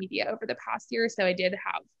with the media over the past year. So I did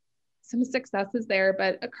have some successes there,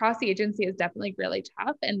 but across the agency is definitely really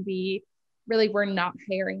tough. And we really were not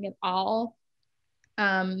hiring at all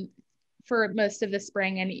for most of the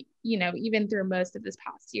spring and, even through most of this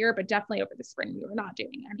past year, but definitely over the spring, we were not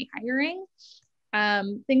doing any hiring.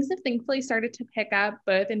 Things have thankfully started to pick up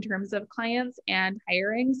both in terms of clients and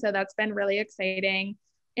hiring. So that's been really exciting.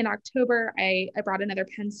 In October, I brought another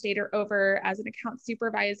Penn Stater over as an account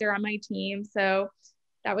supervisor on my team. So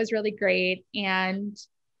that was really great. And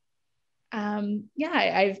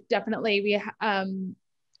I've definitely, we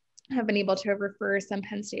have been able to refer some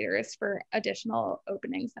Penn Staters for additional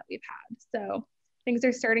openings that we've had. So things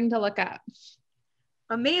are starting to look up.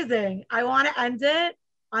 Amazing. I want to end it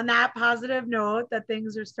on that positive note that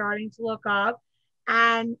things are starting to look up.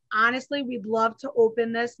 And honestly, we'd love to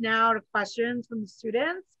open this now to questions from the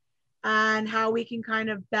students and how we can kind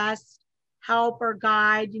of best help or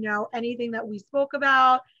guide, anything that we spoke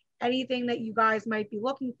about, anything that you guys might be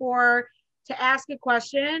looking for. To ask a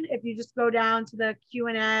question, if you just go down to the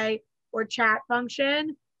Q&A or chat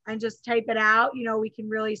function and just type it out, we can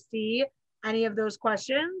really see any of those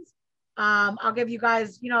questions. I'll give you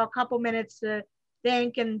guys, a couple minutes to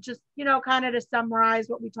think and just, kind of to summarize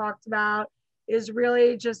what we talked about is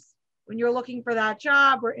really just when you're looking for that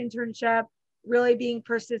job or internship, really being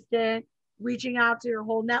persistent, reaching out to your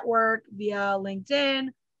whole network via LinkedIn,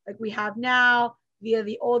 like we have now, via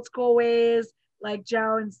the old school ways, like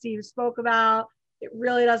Joe and Steve spoke about. It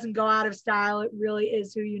really doesn't go out of style. It really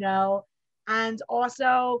is who you know. And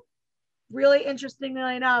also, really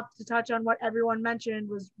interestingly enough, to touch on what everyone mentioned,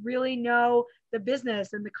 was really know the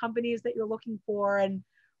business and the companies that you're looking for, and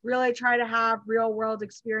really try to have real world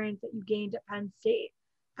experience that you gained at Penn State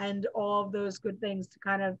and all of those good things to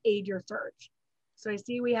kind of aid your search. So I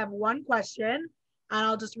see we have one question, and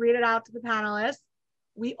I'll just read it out to the panelists.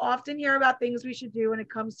 We often hear about things we should do when it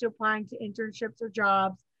comes to applying to internships or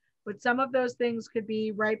jobs, but some of those things could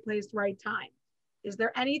be right place, right time. Is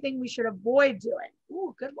there anything we should avoid doing?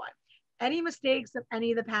 Ooh, good one. Any mistakes that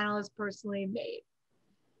any of the panelists personally made?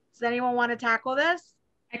 Does anyone want to tackle this?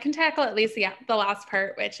 I can tackle at least the last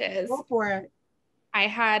part, which is go for it. I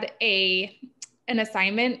had an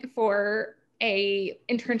assignment for a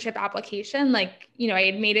internship application. Like, you know, I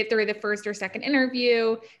had made it through the first or second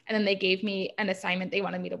interview, and then they gave me an assignment they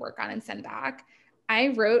wanted me to work on and send back. I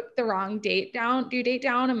wrote the wrong due date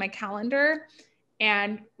down in my calendar,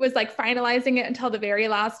 and was like finalizing it until the very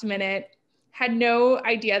last minute, had no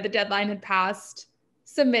idea the deadline had passed,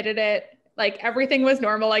 submitted it, like everything was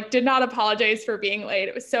normal, like did not apologize for being late.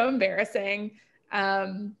 It was so embarrassing.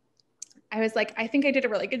 I was like, I think I did a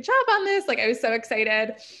really good job on this. Like, I was so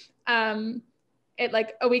excited. It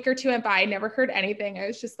like a week or two went by, never heard anything. I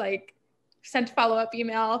was just like, sent a follow-up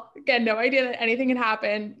email. Again, no idea that anything had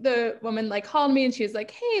happened. The woman like called me and she was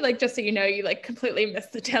like, hey, like, just so you know, you like completely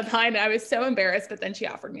missed the deadline. I was so embarrassed, but then she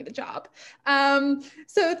offered me the job.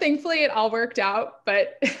 So thankfully it all worked out,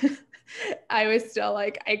 but I was still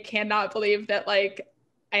like, I cannot believe that like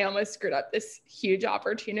I almost screwed up this huge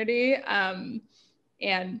opportunity.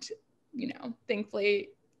 And, you know, thankfully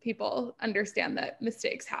people understand that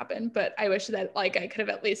mistakes happen, but I wish that like I could have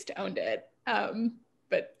at least owned it.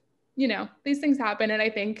 But you know, these things happen. And I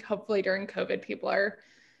think hopefully during COVID, people are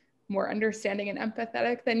more understanding and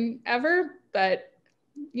empathetic than ever, but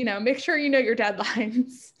you know, make sure you know your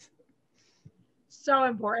deadlines. So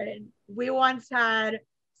important. We once had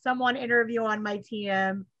someone interview on my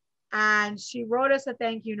team and she wrote us a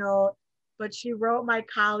thank you note, but she wrote my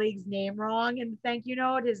colleague's name wrong in the thank you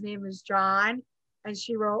note. His name is John. And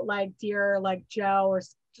she wrote like, dear, like Joe, or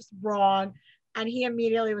just wrong. And he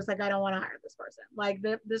immediately was like, I don't want to hire this person. Like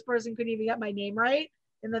this person couldn't even get my name right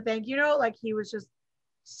in the thank you note. Like he was just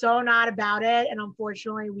so not about it. And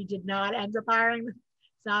unfortunately, we did not end up hiring.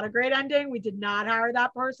 It's not a great ending. We did not hire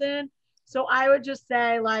that person. So I would just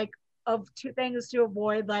say like of two things to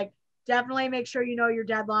avoid, like definitely make sure you know your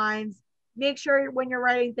deadlines. Make sure when you're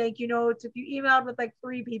writing thank you notes, if you emailed with like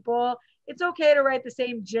 3 people, it's okay to write the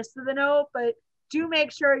same gist of the note, but do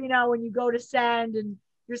make sure, you know, when you go to send and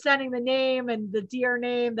you're sending the name and the dear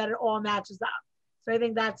name, that it all matches up. So I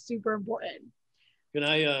think that's super important. Can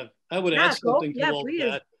I would add something to all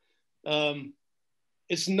that.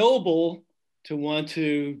 It's noble to want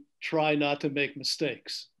to try not to make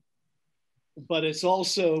mistakes, but it's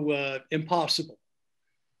also impossible.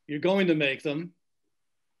 You're going to make them.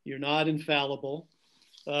 You're not infallible.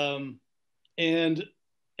 And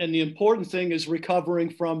the important thing is recovering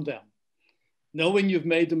from them. Knowing you've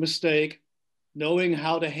made the mistake, knowing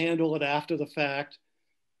how to handle it after the fact,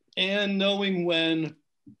 and knowing when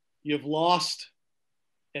you've lost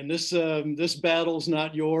and this battle's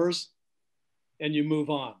not yours, and you move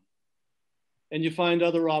on. And you find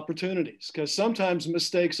other opportunities, because sometimes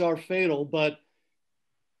mistakes are fatal, but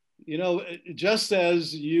you know, just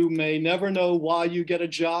as you may never know why you get a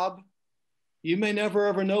job, you may never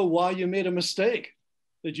ever know why you made a mistake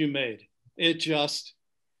that you made. It just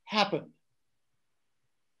happened.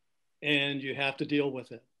 And you have to deal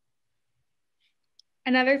with it.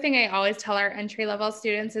 Another thing I always tell our entry-level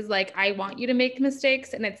students is like, I want you to make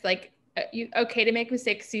mistakes, and it's like, okay to make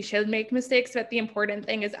mistakes, you should make mistakes, but the important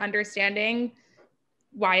thing is understanding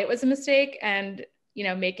why it was a mistake and, you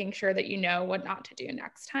know, making sure that you know what not to do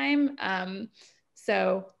next time.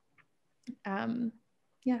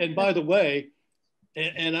 Yeah. And by the way,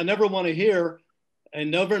 and I never want to hear, and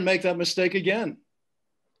never make that mistake again.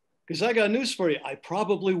 Because I got news for you, I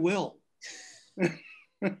probably will. The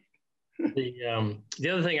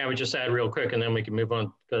other thing I would just add real quick, and then we can move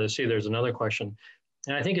on, because I see there's another question.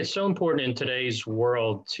 And I think it's so important in today's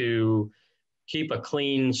world to keep a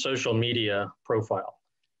clean social media profile.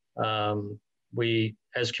 We,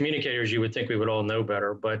 as communicators, you would think we would all know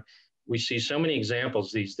better, but we see so many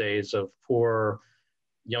examples these days of poor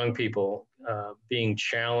young people being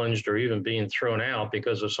challenged or even being thrown out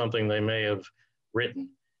because of something they may have written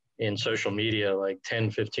in social media like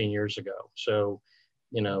 10, 15 years ago. So,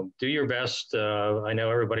 you know, do your best. I know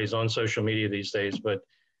everybody's on social media these days, but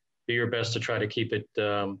do your best to try to keep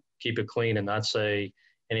it clean and not say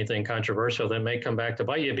anything controversial that may come back to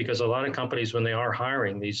bite you, because a lot of companies, when they are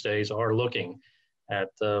hiring these days, are looking at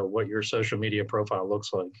what your social media profile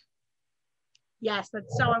looks like. Yes,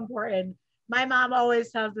 that's so important. My mom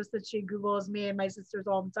always tells us that she Googles me and my sisters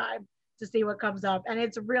all the time to see what comes up. And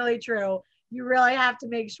it's really true. You really have to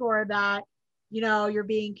make sure that, you're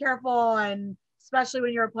being careful. And especially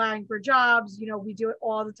when you're applying for jobs, we do it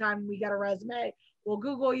all the time. When we get a resume, we'll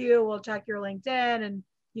Google you, we'll check your LinkedIn, and,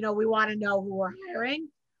 we want to know who we're hiring.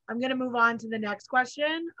 I'm going to move on to the next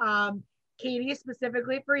question. Katie,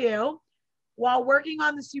 specifically for you. While working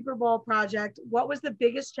on the Super Bowl project, what was the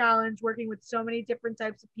biggest challenge working with so many different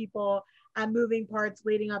types of people and moving parts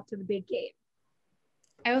leading up to the big game?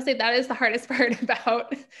 I will say that is the hardest part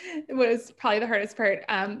was probably the hardest part.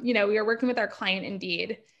 We were working with our client,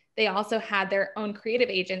 Indeed. They also had their own creative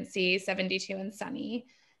agency, 72 and Sunny.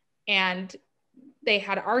 And they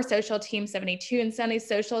had our social team, 72 and Sunny's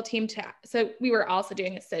social team. So we were also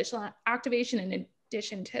doing a social activation in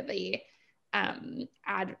addition to the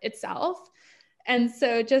ad itself. And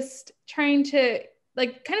so just trying to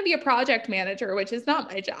kind of be a project manager, which is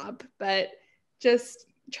not my job, but just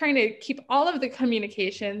trying to keep all of the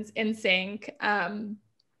communications in sync,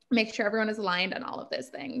 make sure everyone is aligned on all of those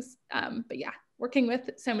things. But yeah, working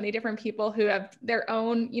with so many different people who have their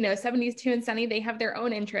own, 72 and Sunny, they have their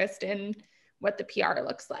own interest in what the PR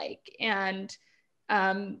looks like. And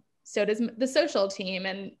so does the social team,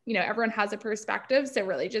 and, everyone has a perspective. So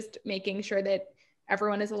really just making sure that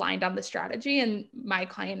everyone is aligned on the strategy, and my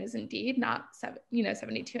client is Indeed, not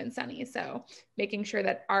 72 and Sunny. So making sure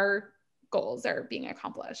that our goals are being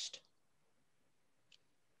accomplished.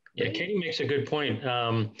 Yeah, Katie makes a good point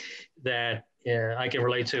that I can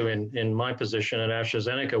relate to in my position at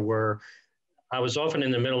AstraZeneca, where I was often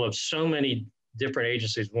in the middle of so many different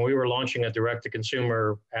agencies. When we were launching a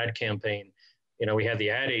direct-to-consumer ad campaign, we had the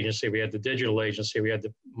ad agency, we had the digital agency, we had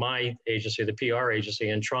my agency, the PR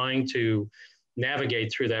agency, and trying to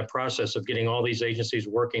navigate through that process of getting all these agencies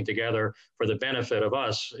working together for the benefit of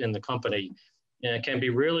us in the company, it can be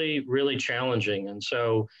really, really challenging. And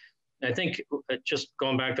so I think just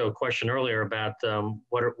going back to a question earlier about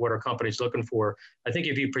what are companies looking for, I think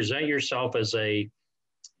if you present yourself as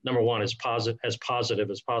number one, as positive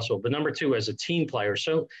as possible, but number two, as a team player.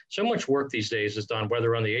 So much work these days is done,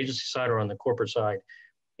 whether on the agency side or on the corporate side,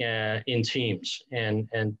 in teams, and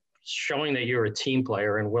showing that you're a team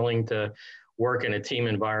player and willing to work in a team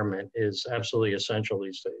environment is absolutely essential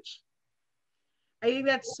these days. I think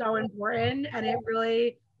that's so important, and it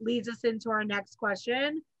really leads us into our next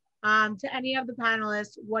question. To any of the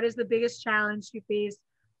panelists, what is the biggest challenge you faced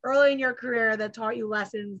early in your career that taught you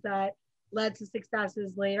lessons that led to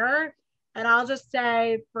successes later? And I'll just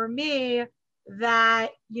say for me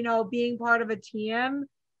that, being part of a team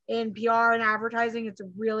in PR and advertising, it's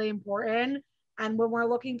really important. And when we're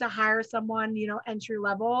looking to hire someone, entry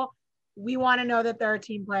level, we want to know that they're a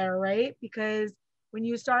team player, right? Because when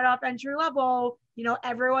you start off entry level,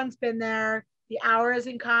 everyone's been there. The hours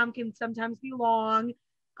in comm can sometimes be long,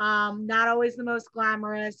 not always the most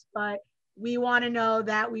glamorous, but we want to know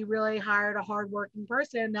that we really hired a hardworking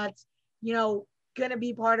person that's, going to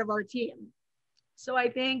be part of our team. So I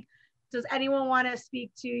think, does anyone want to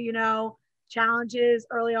speak to, challenges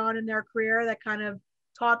early on in their career that kind of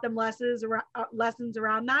taught them lessons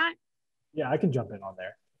around that? Yeah, I can jump in on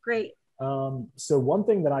there. Great. So one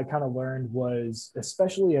thing that I kind of learned was,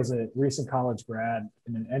 especially as a recent college grad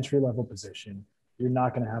in an entry-level position, you're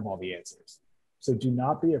not going to have all the answers. So do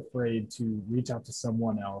not be afraid to reach out to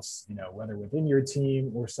someone else, whether within your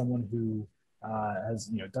team or someone who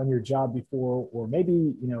has, done your job before, or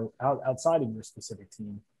maybe, outside of your specific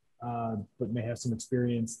team, but may have some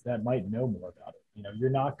experience that might know more about it.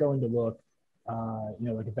 You're not going to look,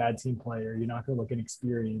 like a bad team player. You're not going to look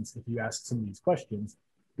inexperienced if you ask some of these questions.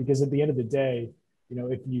 Because at the end of the day,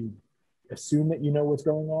 if you assume that what's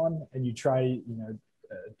going on and you try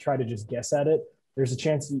to just guess at it, there's a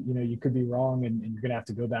chance you could be wrong, and you're going to have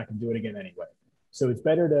to go back and do it again anyway. So it's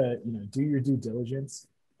better to do your due diligence,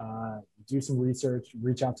 do some research,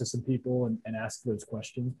 reach out to some people, and ask those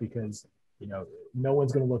questions, because no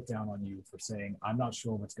one's going to look down on you for saying, I'm not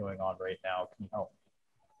sure what's going on right now. Can you help?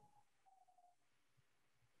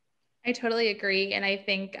 I totally agree, and I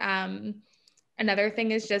think another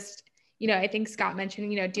thing is just, I think Scott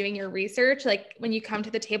mentioned, doing your research. Like when you come to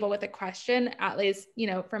the table with a question, at least,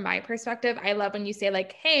 from my perspective, I love when you say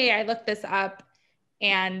like, hey, I looked this up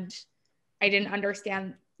and I didn't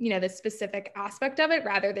understand, the specific aspect of it,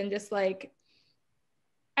 rather than just like,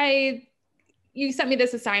 you sent me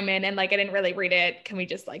this assignment and like, I didn't really read it. Can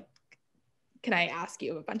I ask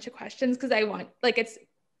you a bunch of questions? Cause I want,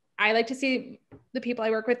 I like to see the people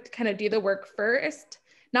I work with kind of do the work first,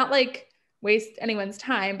 not like waste anyone's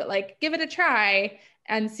time, but like give it a try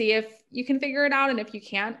and see if you can figure it out. And if you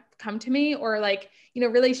can't, come to me, or like, you know,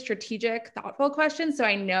 really strategic, thoughtful questions. So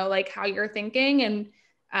I know like how you're thinking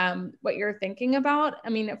and what you're thinking about. I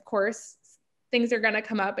mean, of course, things are going to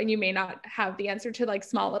come up and you may not have the answer to like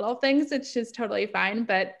small little things. It's just totally fine.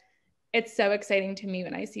 But it's so exciting to me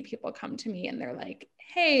when I see people come to me and they're like,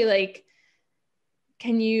 hey, like,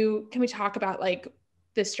 can we talk about like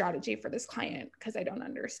this strategy for this client? Because I don't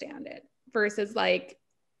understand it, versus like,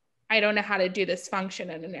 I don't know how to do this function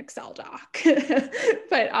in an Excel doc.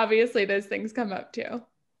 But obviously those things come up too.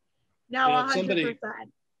 No, Yeah, 100%.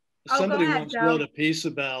 Somebody go ahead, once Joe. wrote a piece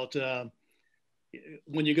about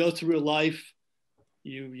when you go through life,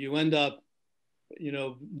 you end up, you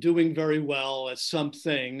know, doing very well at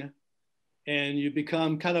something, and you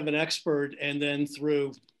become kind of an expert, and then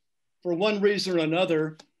for one reason or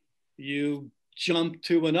another, you jump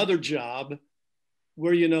to another job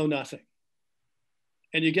where you know nothing,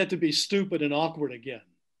 and you get to be stupid and awkward again.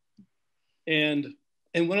 And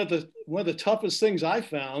one of the toughest things I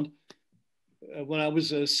found when I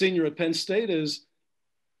was a senior at Penn State is,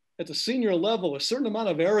 at the senior level, a certain amount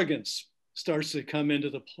of arrogance starts to come into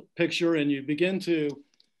the picture, and you begin to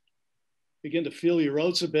feel your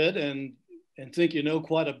oats a bit and think you know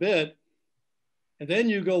quite a bit. And then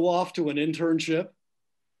you go off to an internship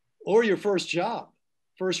or your first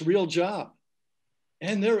real job.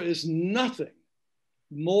 And there is nothing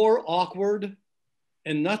more awkward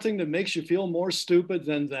and nothing that makes you feel more stupid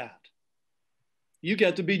than that. You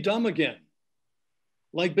get to be dumb again.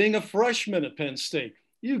 Like being a freshman at Penn State,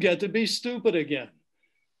 you get to be stupid again.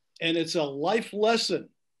 And it's a life lesson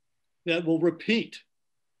that will repeat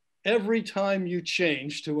every time you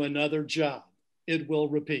change to another job. It will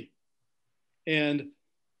repeat. And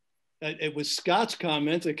it was Scott's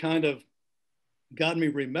comment that kind of got me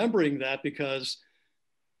remembering that, because,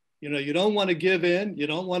 you know, you don't want to give in. You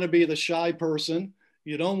don't want to be the shy person.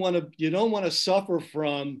 You don't want to suffer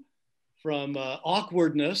from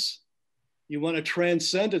awkwardness. You want to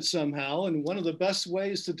transcend it somehow. And one of the best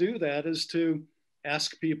ways to do that is to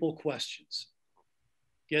ask people questions.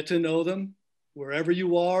 Get to know them wherever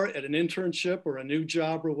you are, at an internship or a new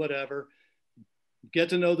job or whatever. Get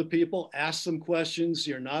to know the people, ask them questions.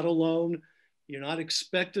 You're not alone. You're not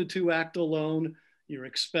expected to act alone. You're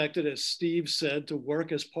expected, as Steve said, to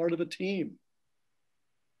work as part of a team.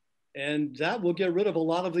 And that will get rid of a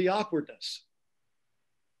lot of the awkwardness.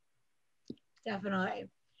 Definitely.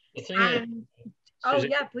 The thing that,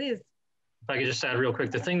 Yeah, please. if I could just add real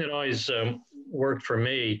quick, the thing that always worked for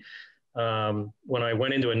me when I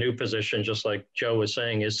went into a new position, just like Joe was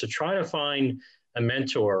saying, is to try to find a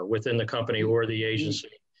mentor within the company or the agency,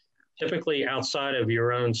 typically outside of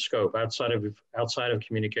your own scope, outside of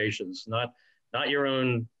communications, not your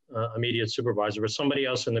own immediate supervisor, but somebody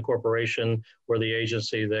else in the corporation or the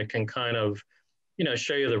agency that can kind of, you know,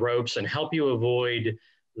 show you the ropes and help you avoid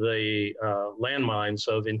the landmines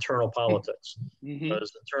of internal politics.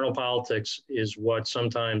 Because internal politics is what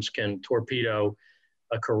sometimes can torpedo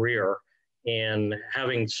a career, and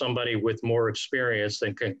having somebody with more experience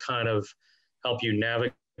that can kind of help you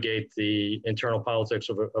navigate the internal politics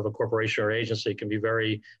of a corporation or agency can be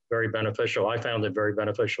very, very beneficial. I found it very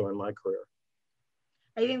beneficial in my career.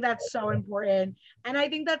 I think that's so important. And I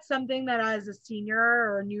think that's something that as a senior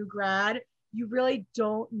or a new grad, you really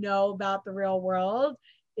don't know about the real world,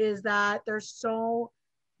 is that there's so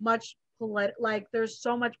much there's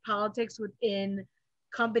so much politics within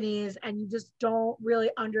companies, and you just don't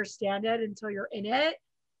really understand it until you're in it.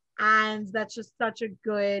 And that's just such a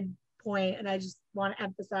good point, and I just want to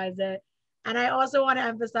emphasize it. And I also want to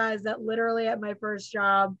emphasize that literally at my first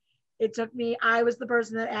job, I was the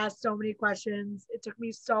person that asked so many questions. It took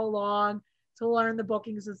me so long to learn the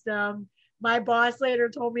booking system. My boss later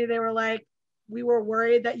told me, they were like, we were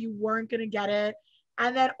worried that you weren't going to get it.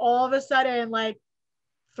 And then all of a sudden, like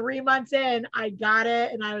 3 months in, I got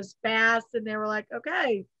it and I was fast, and they were like,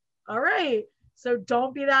 okay, all right. So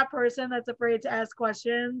don't be that person that's afraid to ask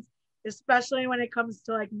questions, especially when it comes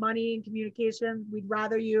to like money and communications. We'd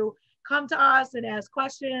rather you come to us and ask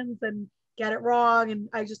questions and get it wrong. And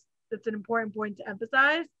it's an important point to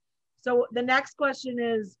emphasize. So the next question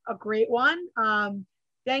is a great one.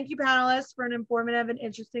 Thank you, panelists, for an informative and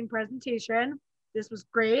interesting presentation. This was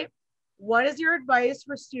great. What is your advice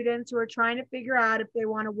for students who are trying to figure out if they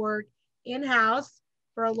want to work in-house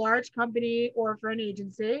for a large company or for an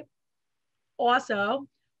agency? Also,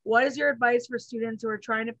 what is your advice for students who are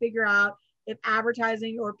trying to figure out if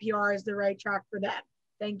advertising or PR is the right track for them?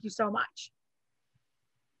 Thank you so much.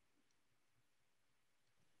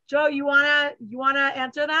 Joe, you wanna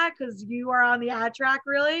answer that because you are on the ad track,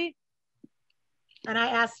 really? And I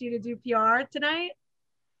asked you to do PR tonight.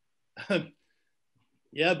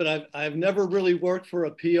 Yeah, but I've never really worked for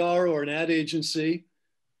a PR or an ad agency,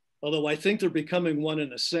 although I think they're becoming one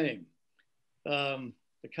and the same. They're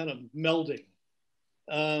kind of melding.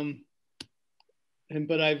 But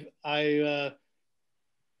I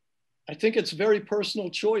think it's a very personal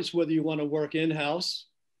choice whether you want to work in-house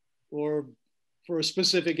or for a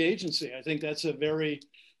specific agency. I think that's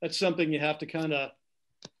something you have to kind of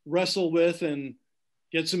wrestle with and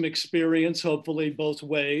get some experience, hopefully both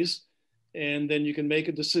ways, and then you can make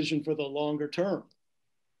a decision for the longer term.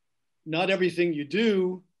 Not everything you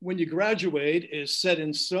do when you graduate is set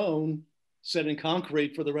in stone, set in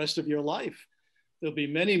concrete for the rest of your life. There'll be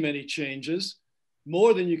many, many changes,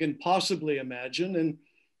 more than you can possibly imagine, and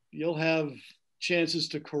you'll have chances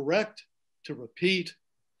to correct, to repeat,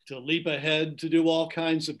 to leap ahead, to do all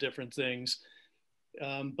kinds of different things.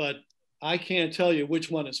 But I can't tell you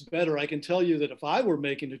which one is better. I can tell you that if I were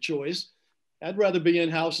making a choice, I'd rather be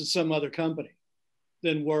in-house at some other company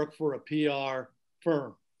than work for a PR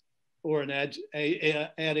firm or an ad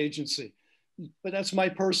agency. But that's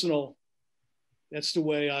the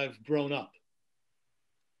way I've grown up.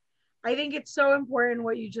 I think it's so important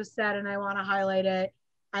what you just said, and I want to highlight it.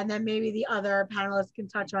 And then maybe the other panelists can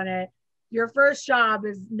touch on it. Your first job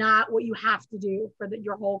is not what you have to do for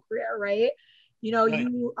your whole career, right? Right.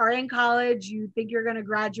 You are in college, you think you're going to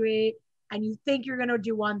graduate, and you think you're going to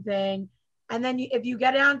do one thing. And then if you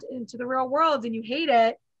get out into the real world and you hate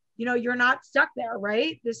it, you're not stuck there,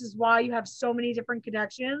 right? This is why you have so many different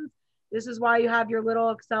connections. This is why you have your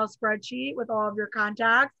little Excel spreadsheet with all of your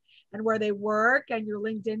contacts and where they work and your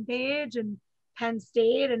LinkedIn page and Penn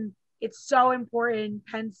State. And it's so important,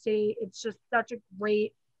 Penn State. It's just such a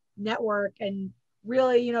great network. And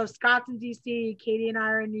really, Scott's in DC, Katie and I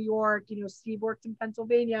are in New York, Steve worked in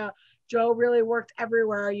Pennsylvania, Joe really worked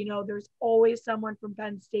everywhere. There's always someone from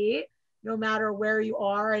Penn State, no matter where you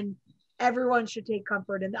are, and everyone should take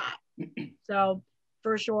comfort in that. So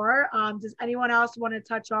for sure. Does anyone else want to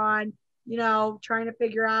touch on, trying to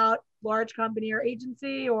figure out large company or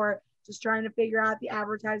agency, or just trying to figure out the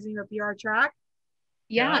advertising or PR track?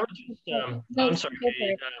 Yeah. I'm sorry.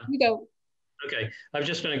 You go. Okay, I was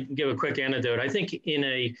just going to give a quick anecdote. I think in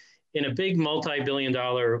a big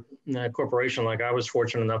multi-billion-dollar corporation like I was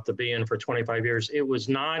fortunate enough to be in for 25 years, it was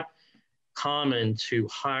not common to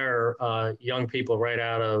hire young people right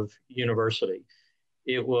out of university.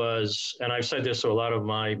 It was, and I've said this to a lot of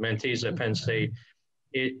my mentees at Penn State,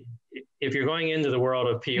 if you're going into the world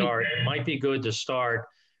of PR, it might be good to start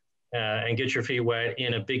and get your feet wet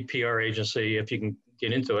in a big PR agency if you can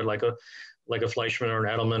get into it, like a Fleischman or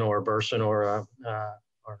an Edelman or a Burson or an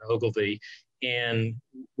Ogilvy. And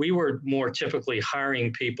we were more typically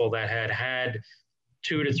hiring people that had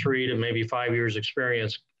 2 to 3 to maybe 5 years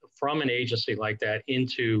experience from an agency like that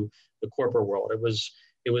into the corporate world. It was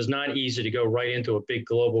not easy to go right into a big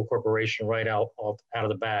global corporation right out of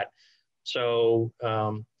the bat. So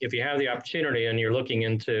if you have the opportunity and you're looking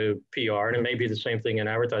into PR, and it may be the same thing in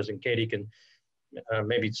advertising, Katie can,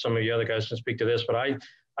 maybe some of the other guys can speak to this, but I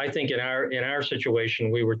think in our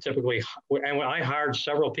situation, we were typically, and I hired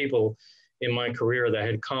several people in my career that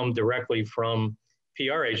had come directly from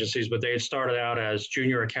PR agencies, but they had started out as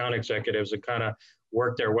junior account executives and kind of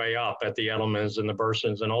worked their way up at the Edelmans and the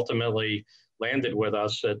Bursons and ultimately landed with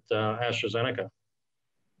us at AstraZeneca.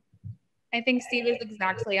 I think Steve is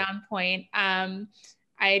exactly on point. I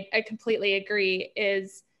completely agree.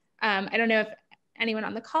 I don't know if anyone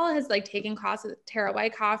on the call has taken classes with Tara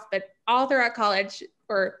Wyckoff, but all throughout college,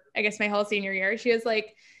 or I guess my whole senior year, she was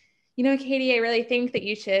like, Katie, I really think that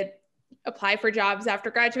you should apply for jobs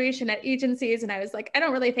after graduation at agencies. And I was like, I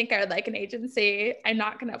don't really think I would like an agency. I'm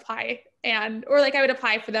not going to apply. Or I would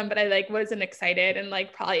apply for them, but I wasn't excited and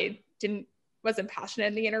probably wasn't passionate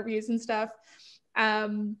in the interviews and stuff.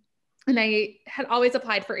 And I had always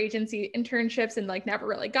applied for agency internships and never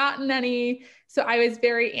really gotten any. So I was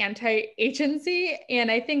very anti-agency.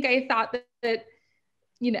 And I think I thought that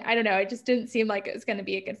I don't know, it just didn't seem like it was going to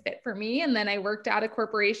be a good fit for me. And then I worked at a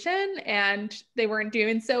corporation and they weren't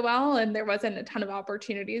doing so well. And there wasn't a ton of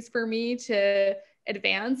opportunities for me to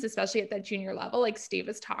advance, especially at that junior level, like Steve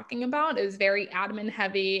was talking about. It was very admin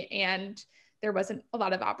heavy and there wasn't a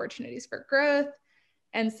lot of opportunities for growth.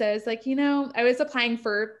 And so it's I was applying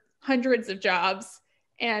for hundreds of jobs.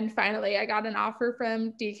 And finally I got an offer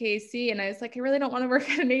from DKC and I was like, I really don't want to work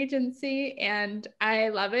at an agency and I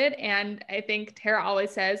love it. And I think Tara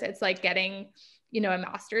always says it's like getting, a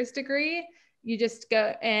master's degree. You just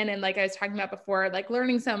go in and I was talking about before,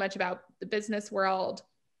 learning so much about the business world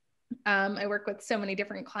I work with so many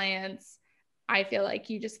different clients. I feel like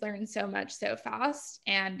you just learn so much so fast.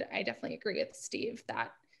 And I definitely agree with Steve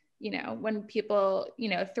that, when people,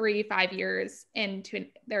 3-5 years into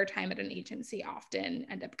their time at an agency often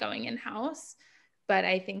end up going in-house. But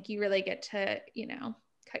I think you really get to,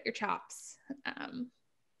 cut your chops.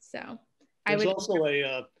 So I there's would also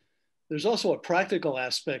a there's also a practical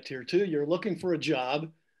aspect here too. You're looking for a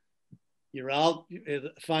job. You're out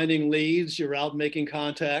finding leads. You're out making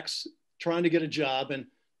contacts, trying to get a job. And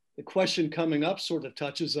the question coming up sort of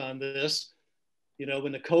touches on this.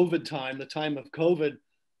 In the COVID time, the time of COVID,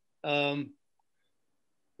 are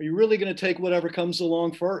you really going to take whatever comes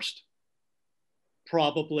along first?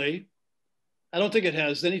 Probably. I don't think it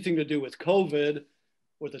has anything to do with COVID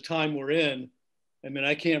or the time we're in. I mean,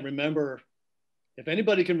 I can't remember. If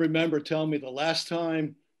anybody can remember, tell me the last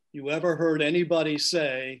time you ever heard anybody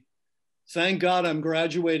say, thank God I'm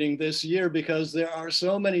graduating this year because there are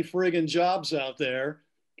so many friggin' jobs out there,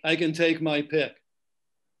 I can take my pick.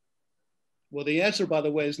 Well, the answer, by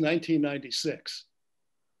the way, is 1996.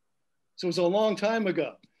 So it's a long time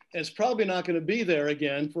ago. It's probably not going to be there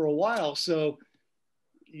again for a while. So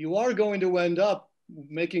you are going to end up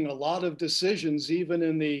making a lot of decisions, even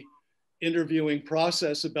in the interviewing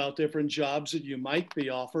process, about different jobs that you might be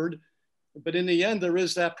offered. But in the end, there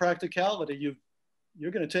is that practicality.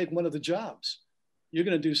 You're going to take one of the jobs. You're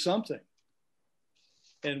going to do something.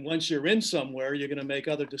 And once you're in somewhere, you're going to make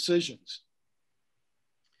other decisions.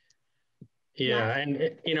 Yeah, and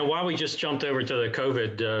while we just jumped over to the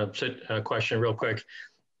COVID question real quick,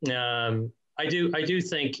 I do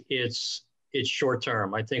think it's short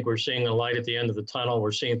term. I think we're seeing a light at the end of the tunnel.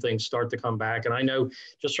 We're seeing things start to come back, and I know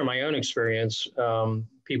just from my own experience,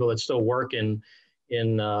 people that still work in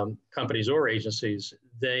companies or agencies,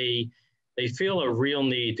 they feel a real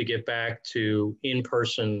need to get back to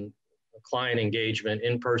in-person client engagement,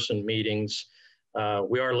 in-person meetings.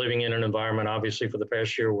 We are living in an environment, obviously, for the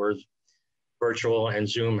past year where virtual and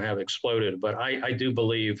Zoom have exploded. But I do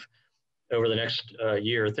believe over the next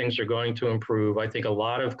year, things are going to improve. I think a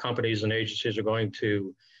lot of companies and agencies are going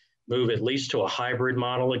to move at least to a hybrid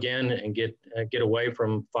model again and get away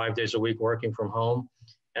from 5 days a week working from home.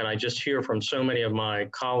 And I just hear from so many of my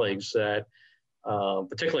colleagues that,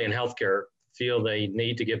 particularly in healthcare, feel they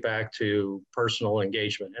need to get back to personal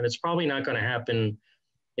engagement. And it's probably not going to happen,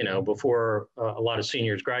 before a lot of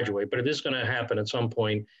seniors graduate, but it is going to happen at some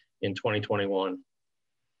point in 2021.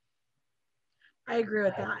 I agree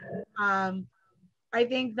with that. I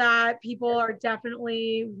think that people are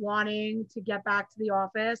definitely wanting to get back to the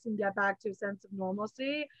office and get back to a sense of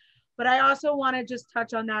normalcy. But I also want to just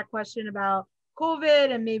touch on that question about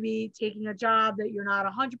COVID and maybe taking a job that you're not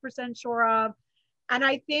 100% sure of. And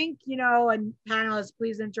I think, and panelists,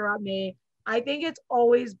 please interrupt me. I think it's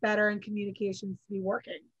always better in communications to be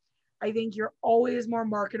working. I think you're always more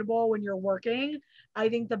marketable when you're working. I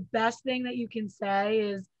think the best thing that you can say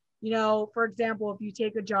is, for example, if you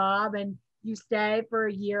take a job and you stay for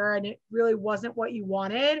a year and it really wasn't what you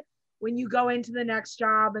wanted, when you go into the next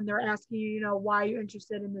job and they're asking you, why are you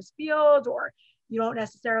interested in this field, or you don't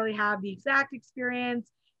necessarily have the exact experience,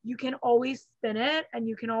 you can always spin it and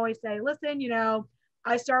you can always say, listen,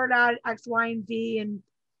 I started out at X, Y, and Z and,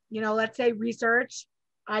 let's say research.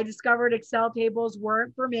 I discovered Excel tables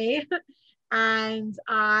weren't for me. And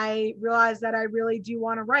I realized that I really do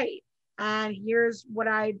want to write. And here's what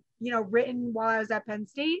I, written while I was at Penn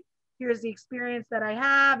State. Here's the experience that I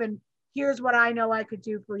have. And here's what I know I could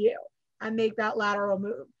do for you, and make that lateral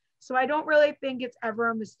move. So I don't really think it's ever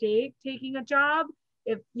a mistake taking a job.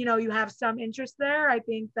 If, you have some interest there, I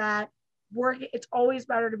think that it's always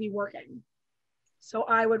better to be working. So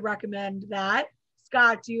I would recommend that.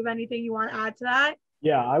 Scott, do you have anything you want to add to that?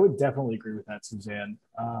 Yeah, I would definitely agree with that, Suzanne.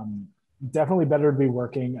 Definitely better to be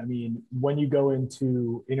working. I mean, when you go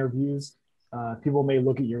into interviews, people may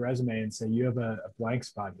look at your resume and say, you have a blank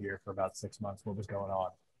spot here for about 6 months. What was going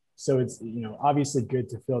on? So it's, obviously good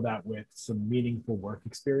to fill that with some meaningful work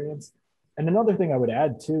experience. And another thing I would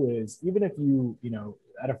add too is, even if you,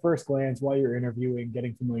 at a first glance, while you're interviewing,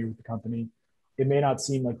 getting familiar with the company, it may not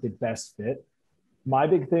seem like the best fit. My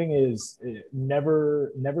big thing is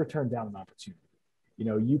never turn down an opportunity.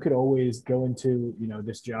 You could always go into,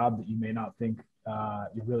 this job that you may not think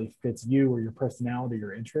it really fits you or your personality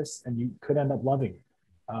or interests, and you could end up loving it.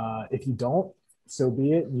 If you don't, so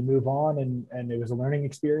be it. You move on, and it was a learning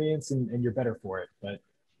experience, and you're better for it. But,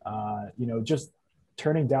 just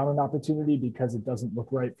turning down an opportunity because it doesn't look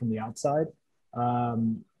right from the outside,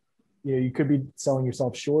 you could be selling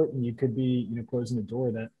yourself short, and you could be, closing a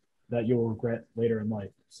door that you'll regret later in life.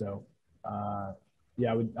 So,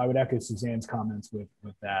 yeah, I would echo Suzanne's comments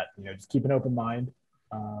with that. Just keep an open mind.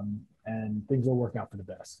 and things will work out for the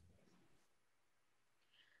best.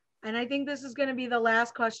 And I think this is going to be the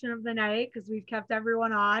last question of the night because we've kept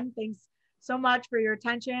everyone on. Thanks so much for your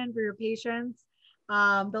attention, for your patience.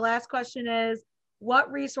 The last question is,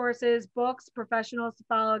 what resources, books, professionals to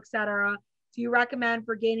follow, etc., do you recommend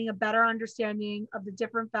for gaining a better understanding of the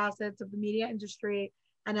different facets of the media industry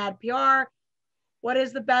and ad PR? What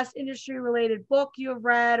is the best industry related book you have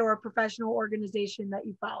read or professional organization that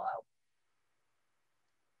you follow?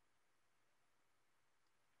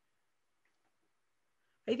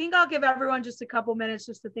 I think I'll give everyone just a couple minutes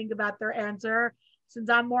just to think about their answer. Since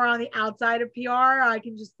I'm more on the outside of PR, I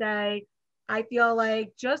can just say, I feel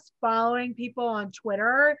like just following people on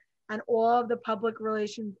Twitter and all of the public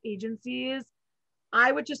relations agencies,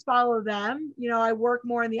 I would just follow them. You know, I work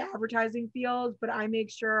more in the advertising field, but I make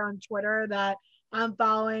sure on Twitter that I'm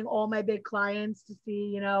following all my big clients to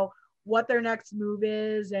see, you know, what their next move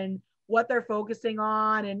is and what they're focusing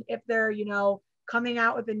on. And if they're, you know, coming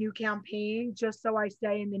out with a new campaign, just so I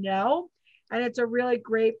stay in the know. And it's a really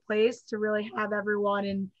great place to really have everyone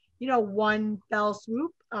in, you know, one fell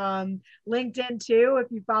swoop. LinkedIn too,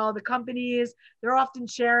 if you follow the companies, they're often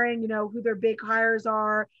sharing, you know, who their big hires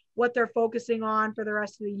are, what they're focusing on for the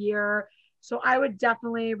rest of the year. So I would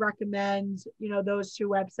definitely recommend, you know, those two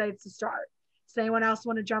websites to start. Does anyone else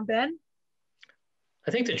want to jump in?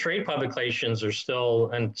 I think the trade publications are still,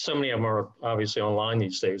 and so many of them are obviously online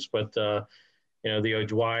these days, but you know, the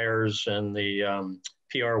O'Dwyer's and the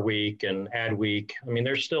PR Week and Ad Week, I mean,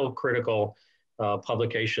 they're still critical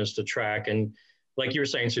publications to track. And like you were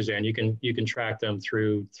saying, Suzanne, you can track them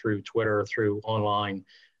through Twitter, through online.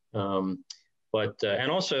 And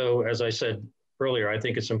also, as I said earlier, I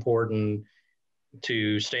think it's important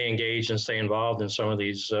to stay engaged and stay involved in some of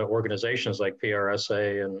these organizations like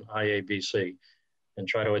PRSA and IABC, and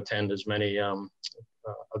try to attend as many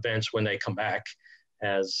events when they come back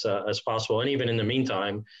as possible. And even in the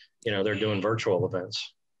meantime, you know, they're doing virtual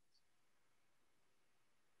events.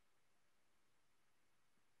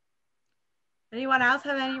 Anyone else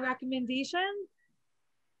have any recommendations?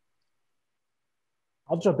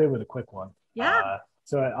 I'll jump in with a quick one. Yeah.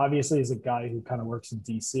 So obviously, as a guy who kind of works in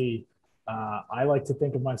DC, I like to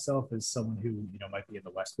think of myself as someone who, you know, might be in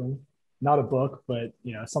the West Wing. Not a book, but,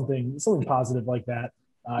 you know, something positive like that.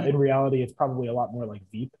 In reality, it's probably a lot more like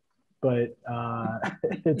Veep. But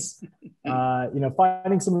it's, you know,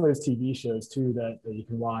 finding some of those TV shows too that you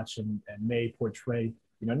can watch and may portray,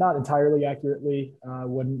 you know, not entirely accurately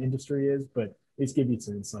what an industry is, but at least give you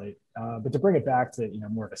some insight. But to bring it back to, you know,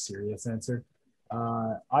 more of a serious answer,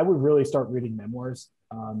 I would really start reading memoirs.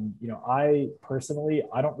 You know, I personally,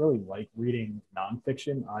 I don't really like reading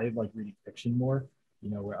nonfiction. I like reading fiction more, you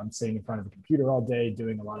know, where I'm sitting in front of a computer all day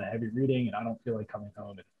doing a lot of heavy reading, and I don't feel like coming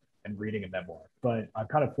home and reading a memoir. But I've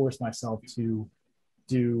kind of forced myself to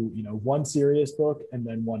do, you know, one serious book and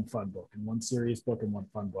then one fun book, and one serious book and one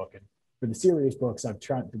fun book. And for the serious books, I've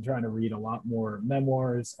been trying to read a lot more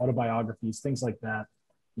memoirs, autobiographies, things like that.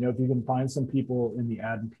 You know, if you can find some people in the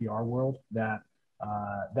ad and PR world that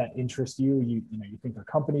interest you, you know, you think their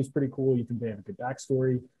company's pretty cool, you think they have a good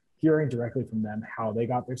backstory, hearing directly from them how they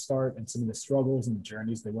got their start and some of the struggles and the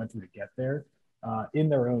journeys they went through to get there in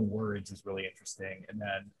their own words is really interesting. And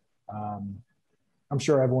then I'm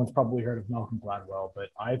sure everyone's probably heard of Malcolm Gladwell, but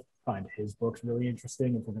I find his books really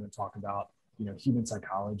interesting if we're going to talk about, you know, human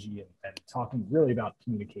psychology and talking really about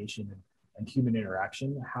communication and human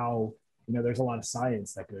interaction, how, you know, there's a lot of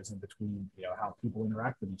science that goes in between, you know, how people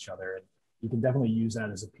interact with each other. And you can definitely use that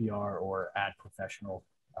as a PR or ad professional,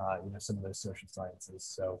 you know, some of those social sciences.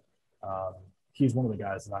 So he's one of the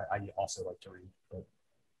guys that I also like to read. But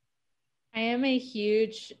I am a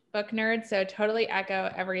huge book nerd, so totally echo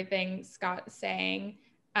everything Scott's saying.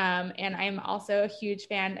 And I'm also a huge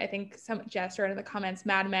fan. I think Jess wrote in the comments,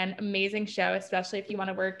 Mad Men, amazing show, especially if you want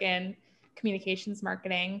to work in communications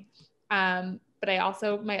marketing. But I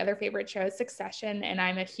also, my other favorite show is Succession, and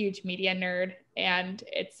I'm a huge media nerd, and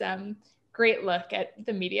it's great look at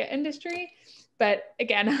the media industry. But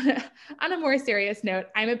again, on a more serious note,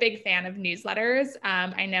 I'm a big fan of newsletters.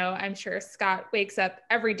 I'm sure Scott wakes up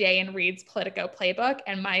every day and reads Politico Playbook.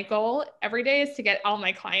 And my goal every day is to get all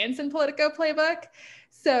my clients in Politico Playbook.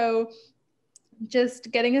 So just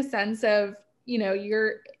getting a sense of, you know,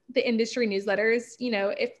 the industry newsletters, you know,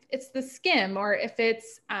 if it's the Skim or if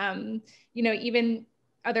it's, you know, even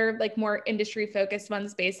other like more industry focused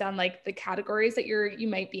ones based on like the categories that you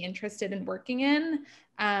might be interested in working in.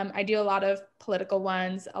 I do a lot of political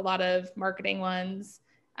ones, a lot of marketing ones,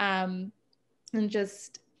 and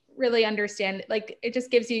just really understand, like, it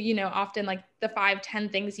just gives you, you know, often like the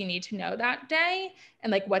 5-10 things you need to know that day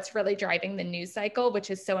and like what's really driving the news cycle,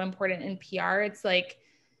 which is so important in PR. It's like,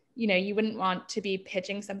 you know, you wouldn't want to be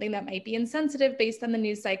pitching something that might be insensitive based on the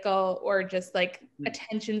news cycle, or just like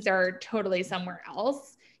attentions are totally somewhere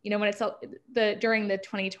else. You know, when it's during the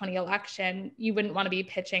 2020 election, you wouldn't want to be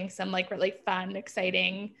pitching some like really fun,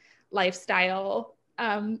 exciting lifestyle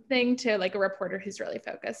thing to like a reporter who's really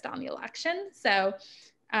focused on the election. So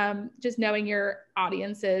just knowing your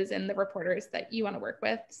audiences and the reporters that you want to work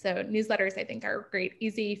with. So newsletters, I think, are a great,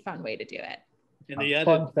 easy, fun way to do it. And the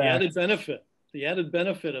added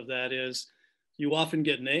benefit of that is you often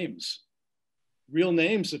get names, real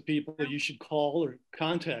names of people you should call or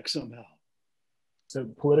contact somehow. So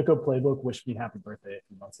Politico Playbook wished me happy birthday a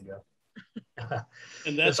few months ago.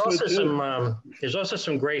 And that's there's also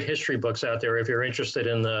some great history books out there if you're interested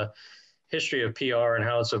in the history of PR and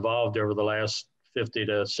how it's evolved over the last 50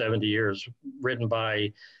 to 70 years, written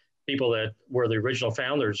by people that were the original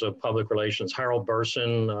founders of public relations: Harold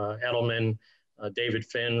Burson, Edelman, David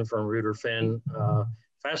Finn from Reuter Finn.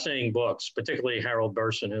 Fascinating books, particularly Harold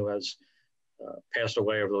Burson, who has passed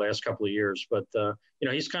away over the last couple of years. But you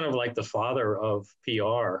know, he's kind of like the father of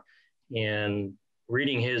PR, and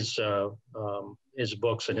reading his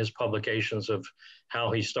books and his publications of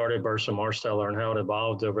how he started Burson Marsteller and how it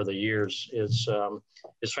evolved over the years is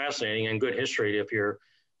fascinating and good history if you're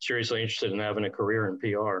seriously interested in having a career in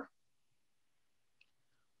PR.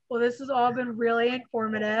 Well, this has all been really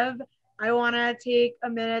informative. I want to take a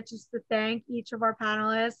minute just to thank each of our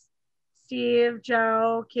panelists: Steve,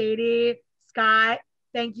 Joe, Katie, Scott.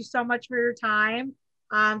 Thank you so much for your time.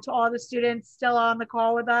 To all the students still on the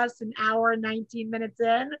call with us, an hour and 19 minutes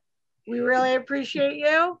in, we really appreciate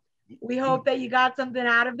you. We hope that you got something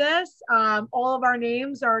out of this. All of our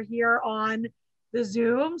names are here on the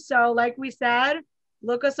Zoom. So like we said,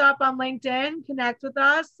 look us up on LinkedIn, connect with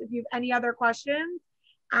us if you have any other questions,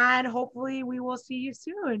 and hopefully we will see you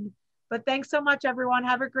soon. But thanks so much, everyone.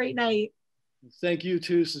 Have a great night. Thank you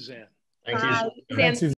too, Suzanne. Thank you. Suzanne.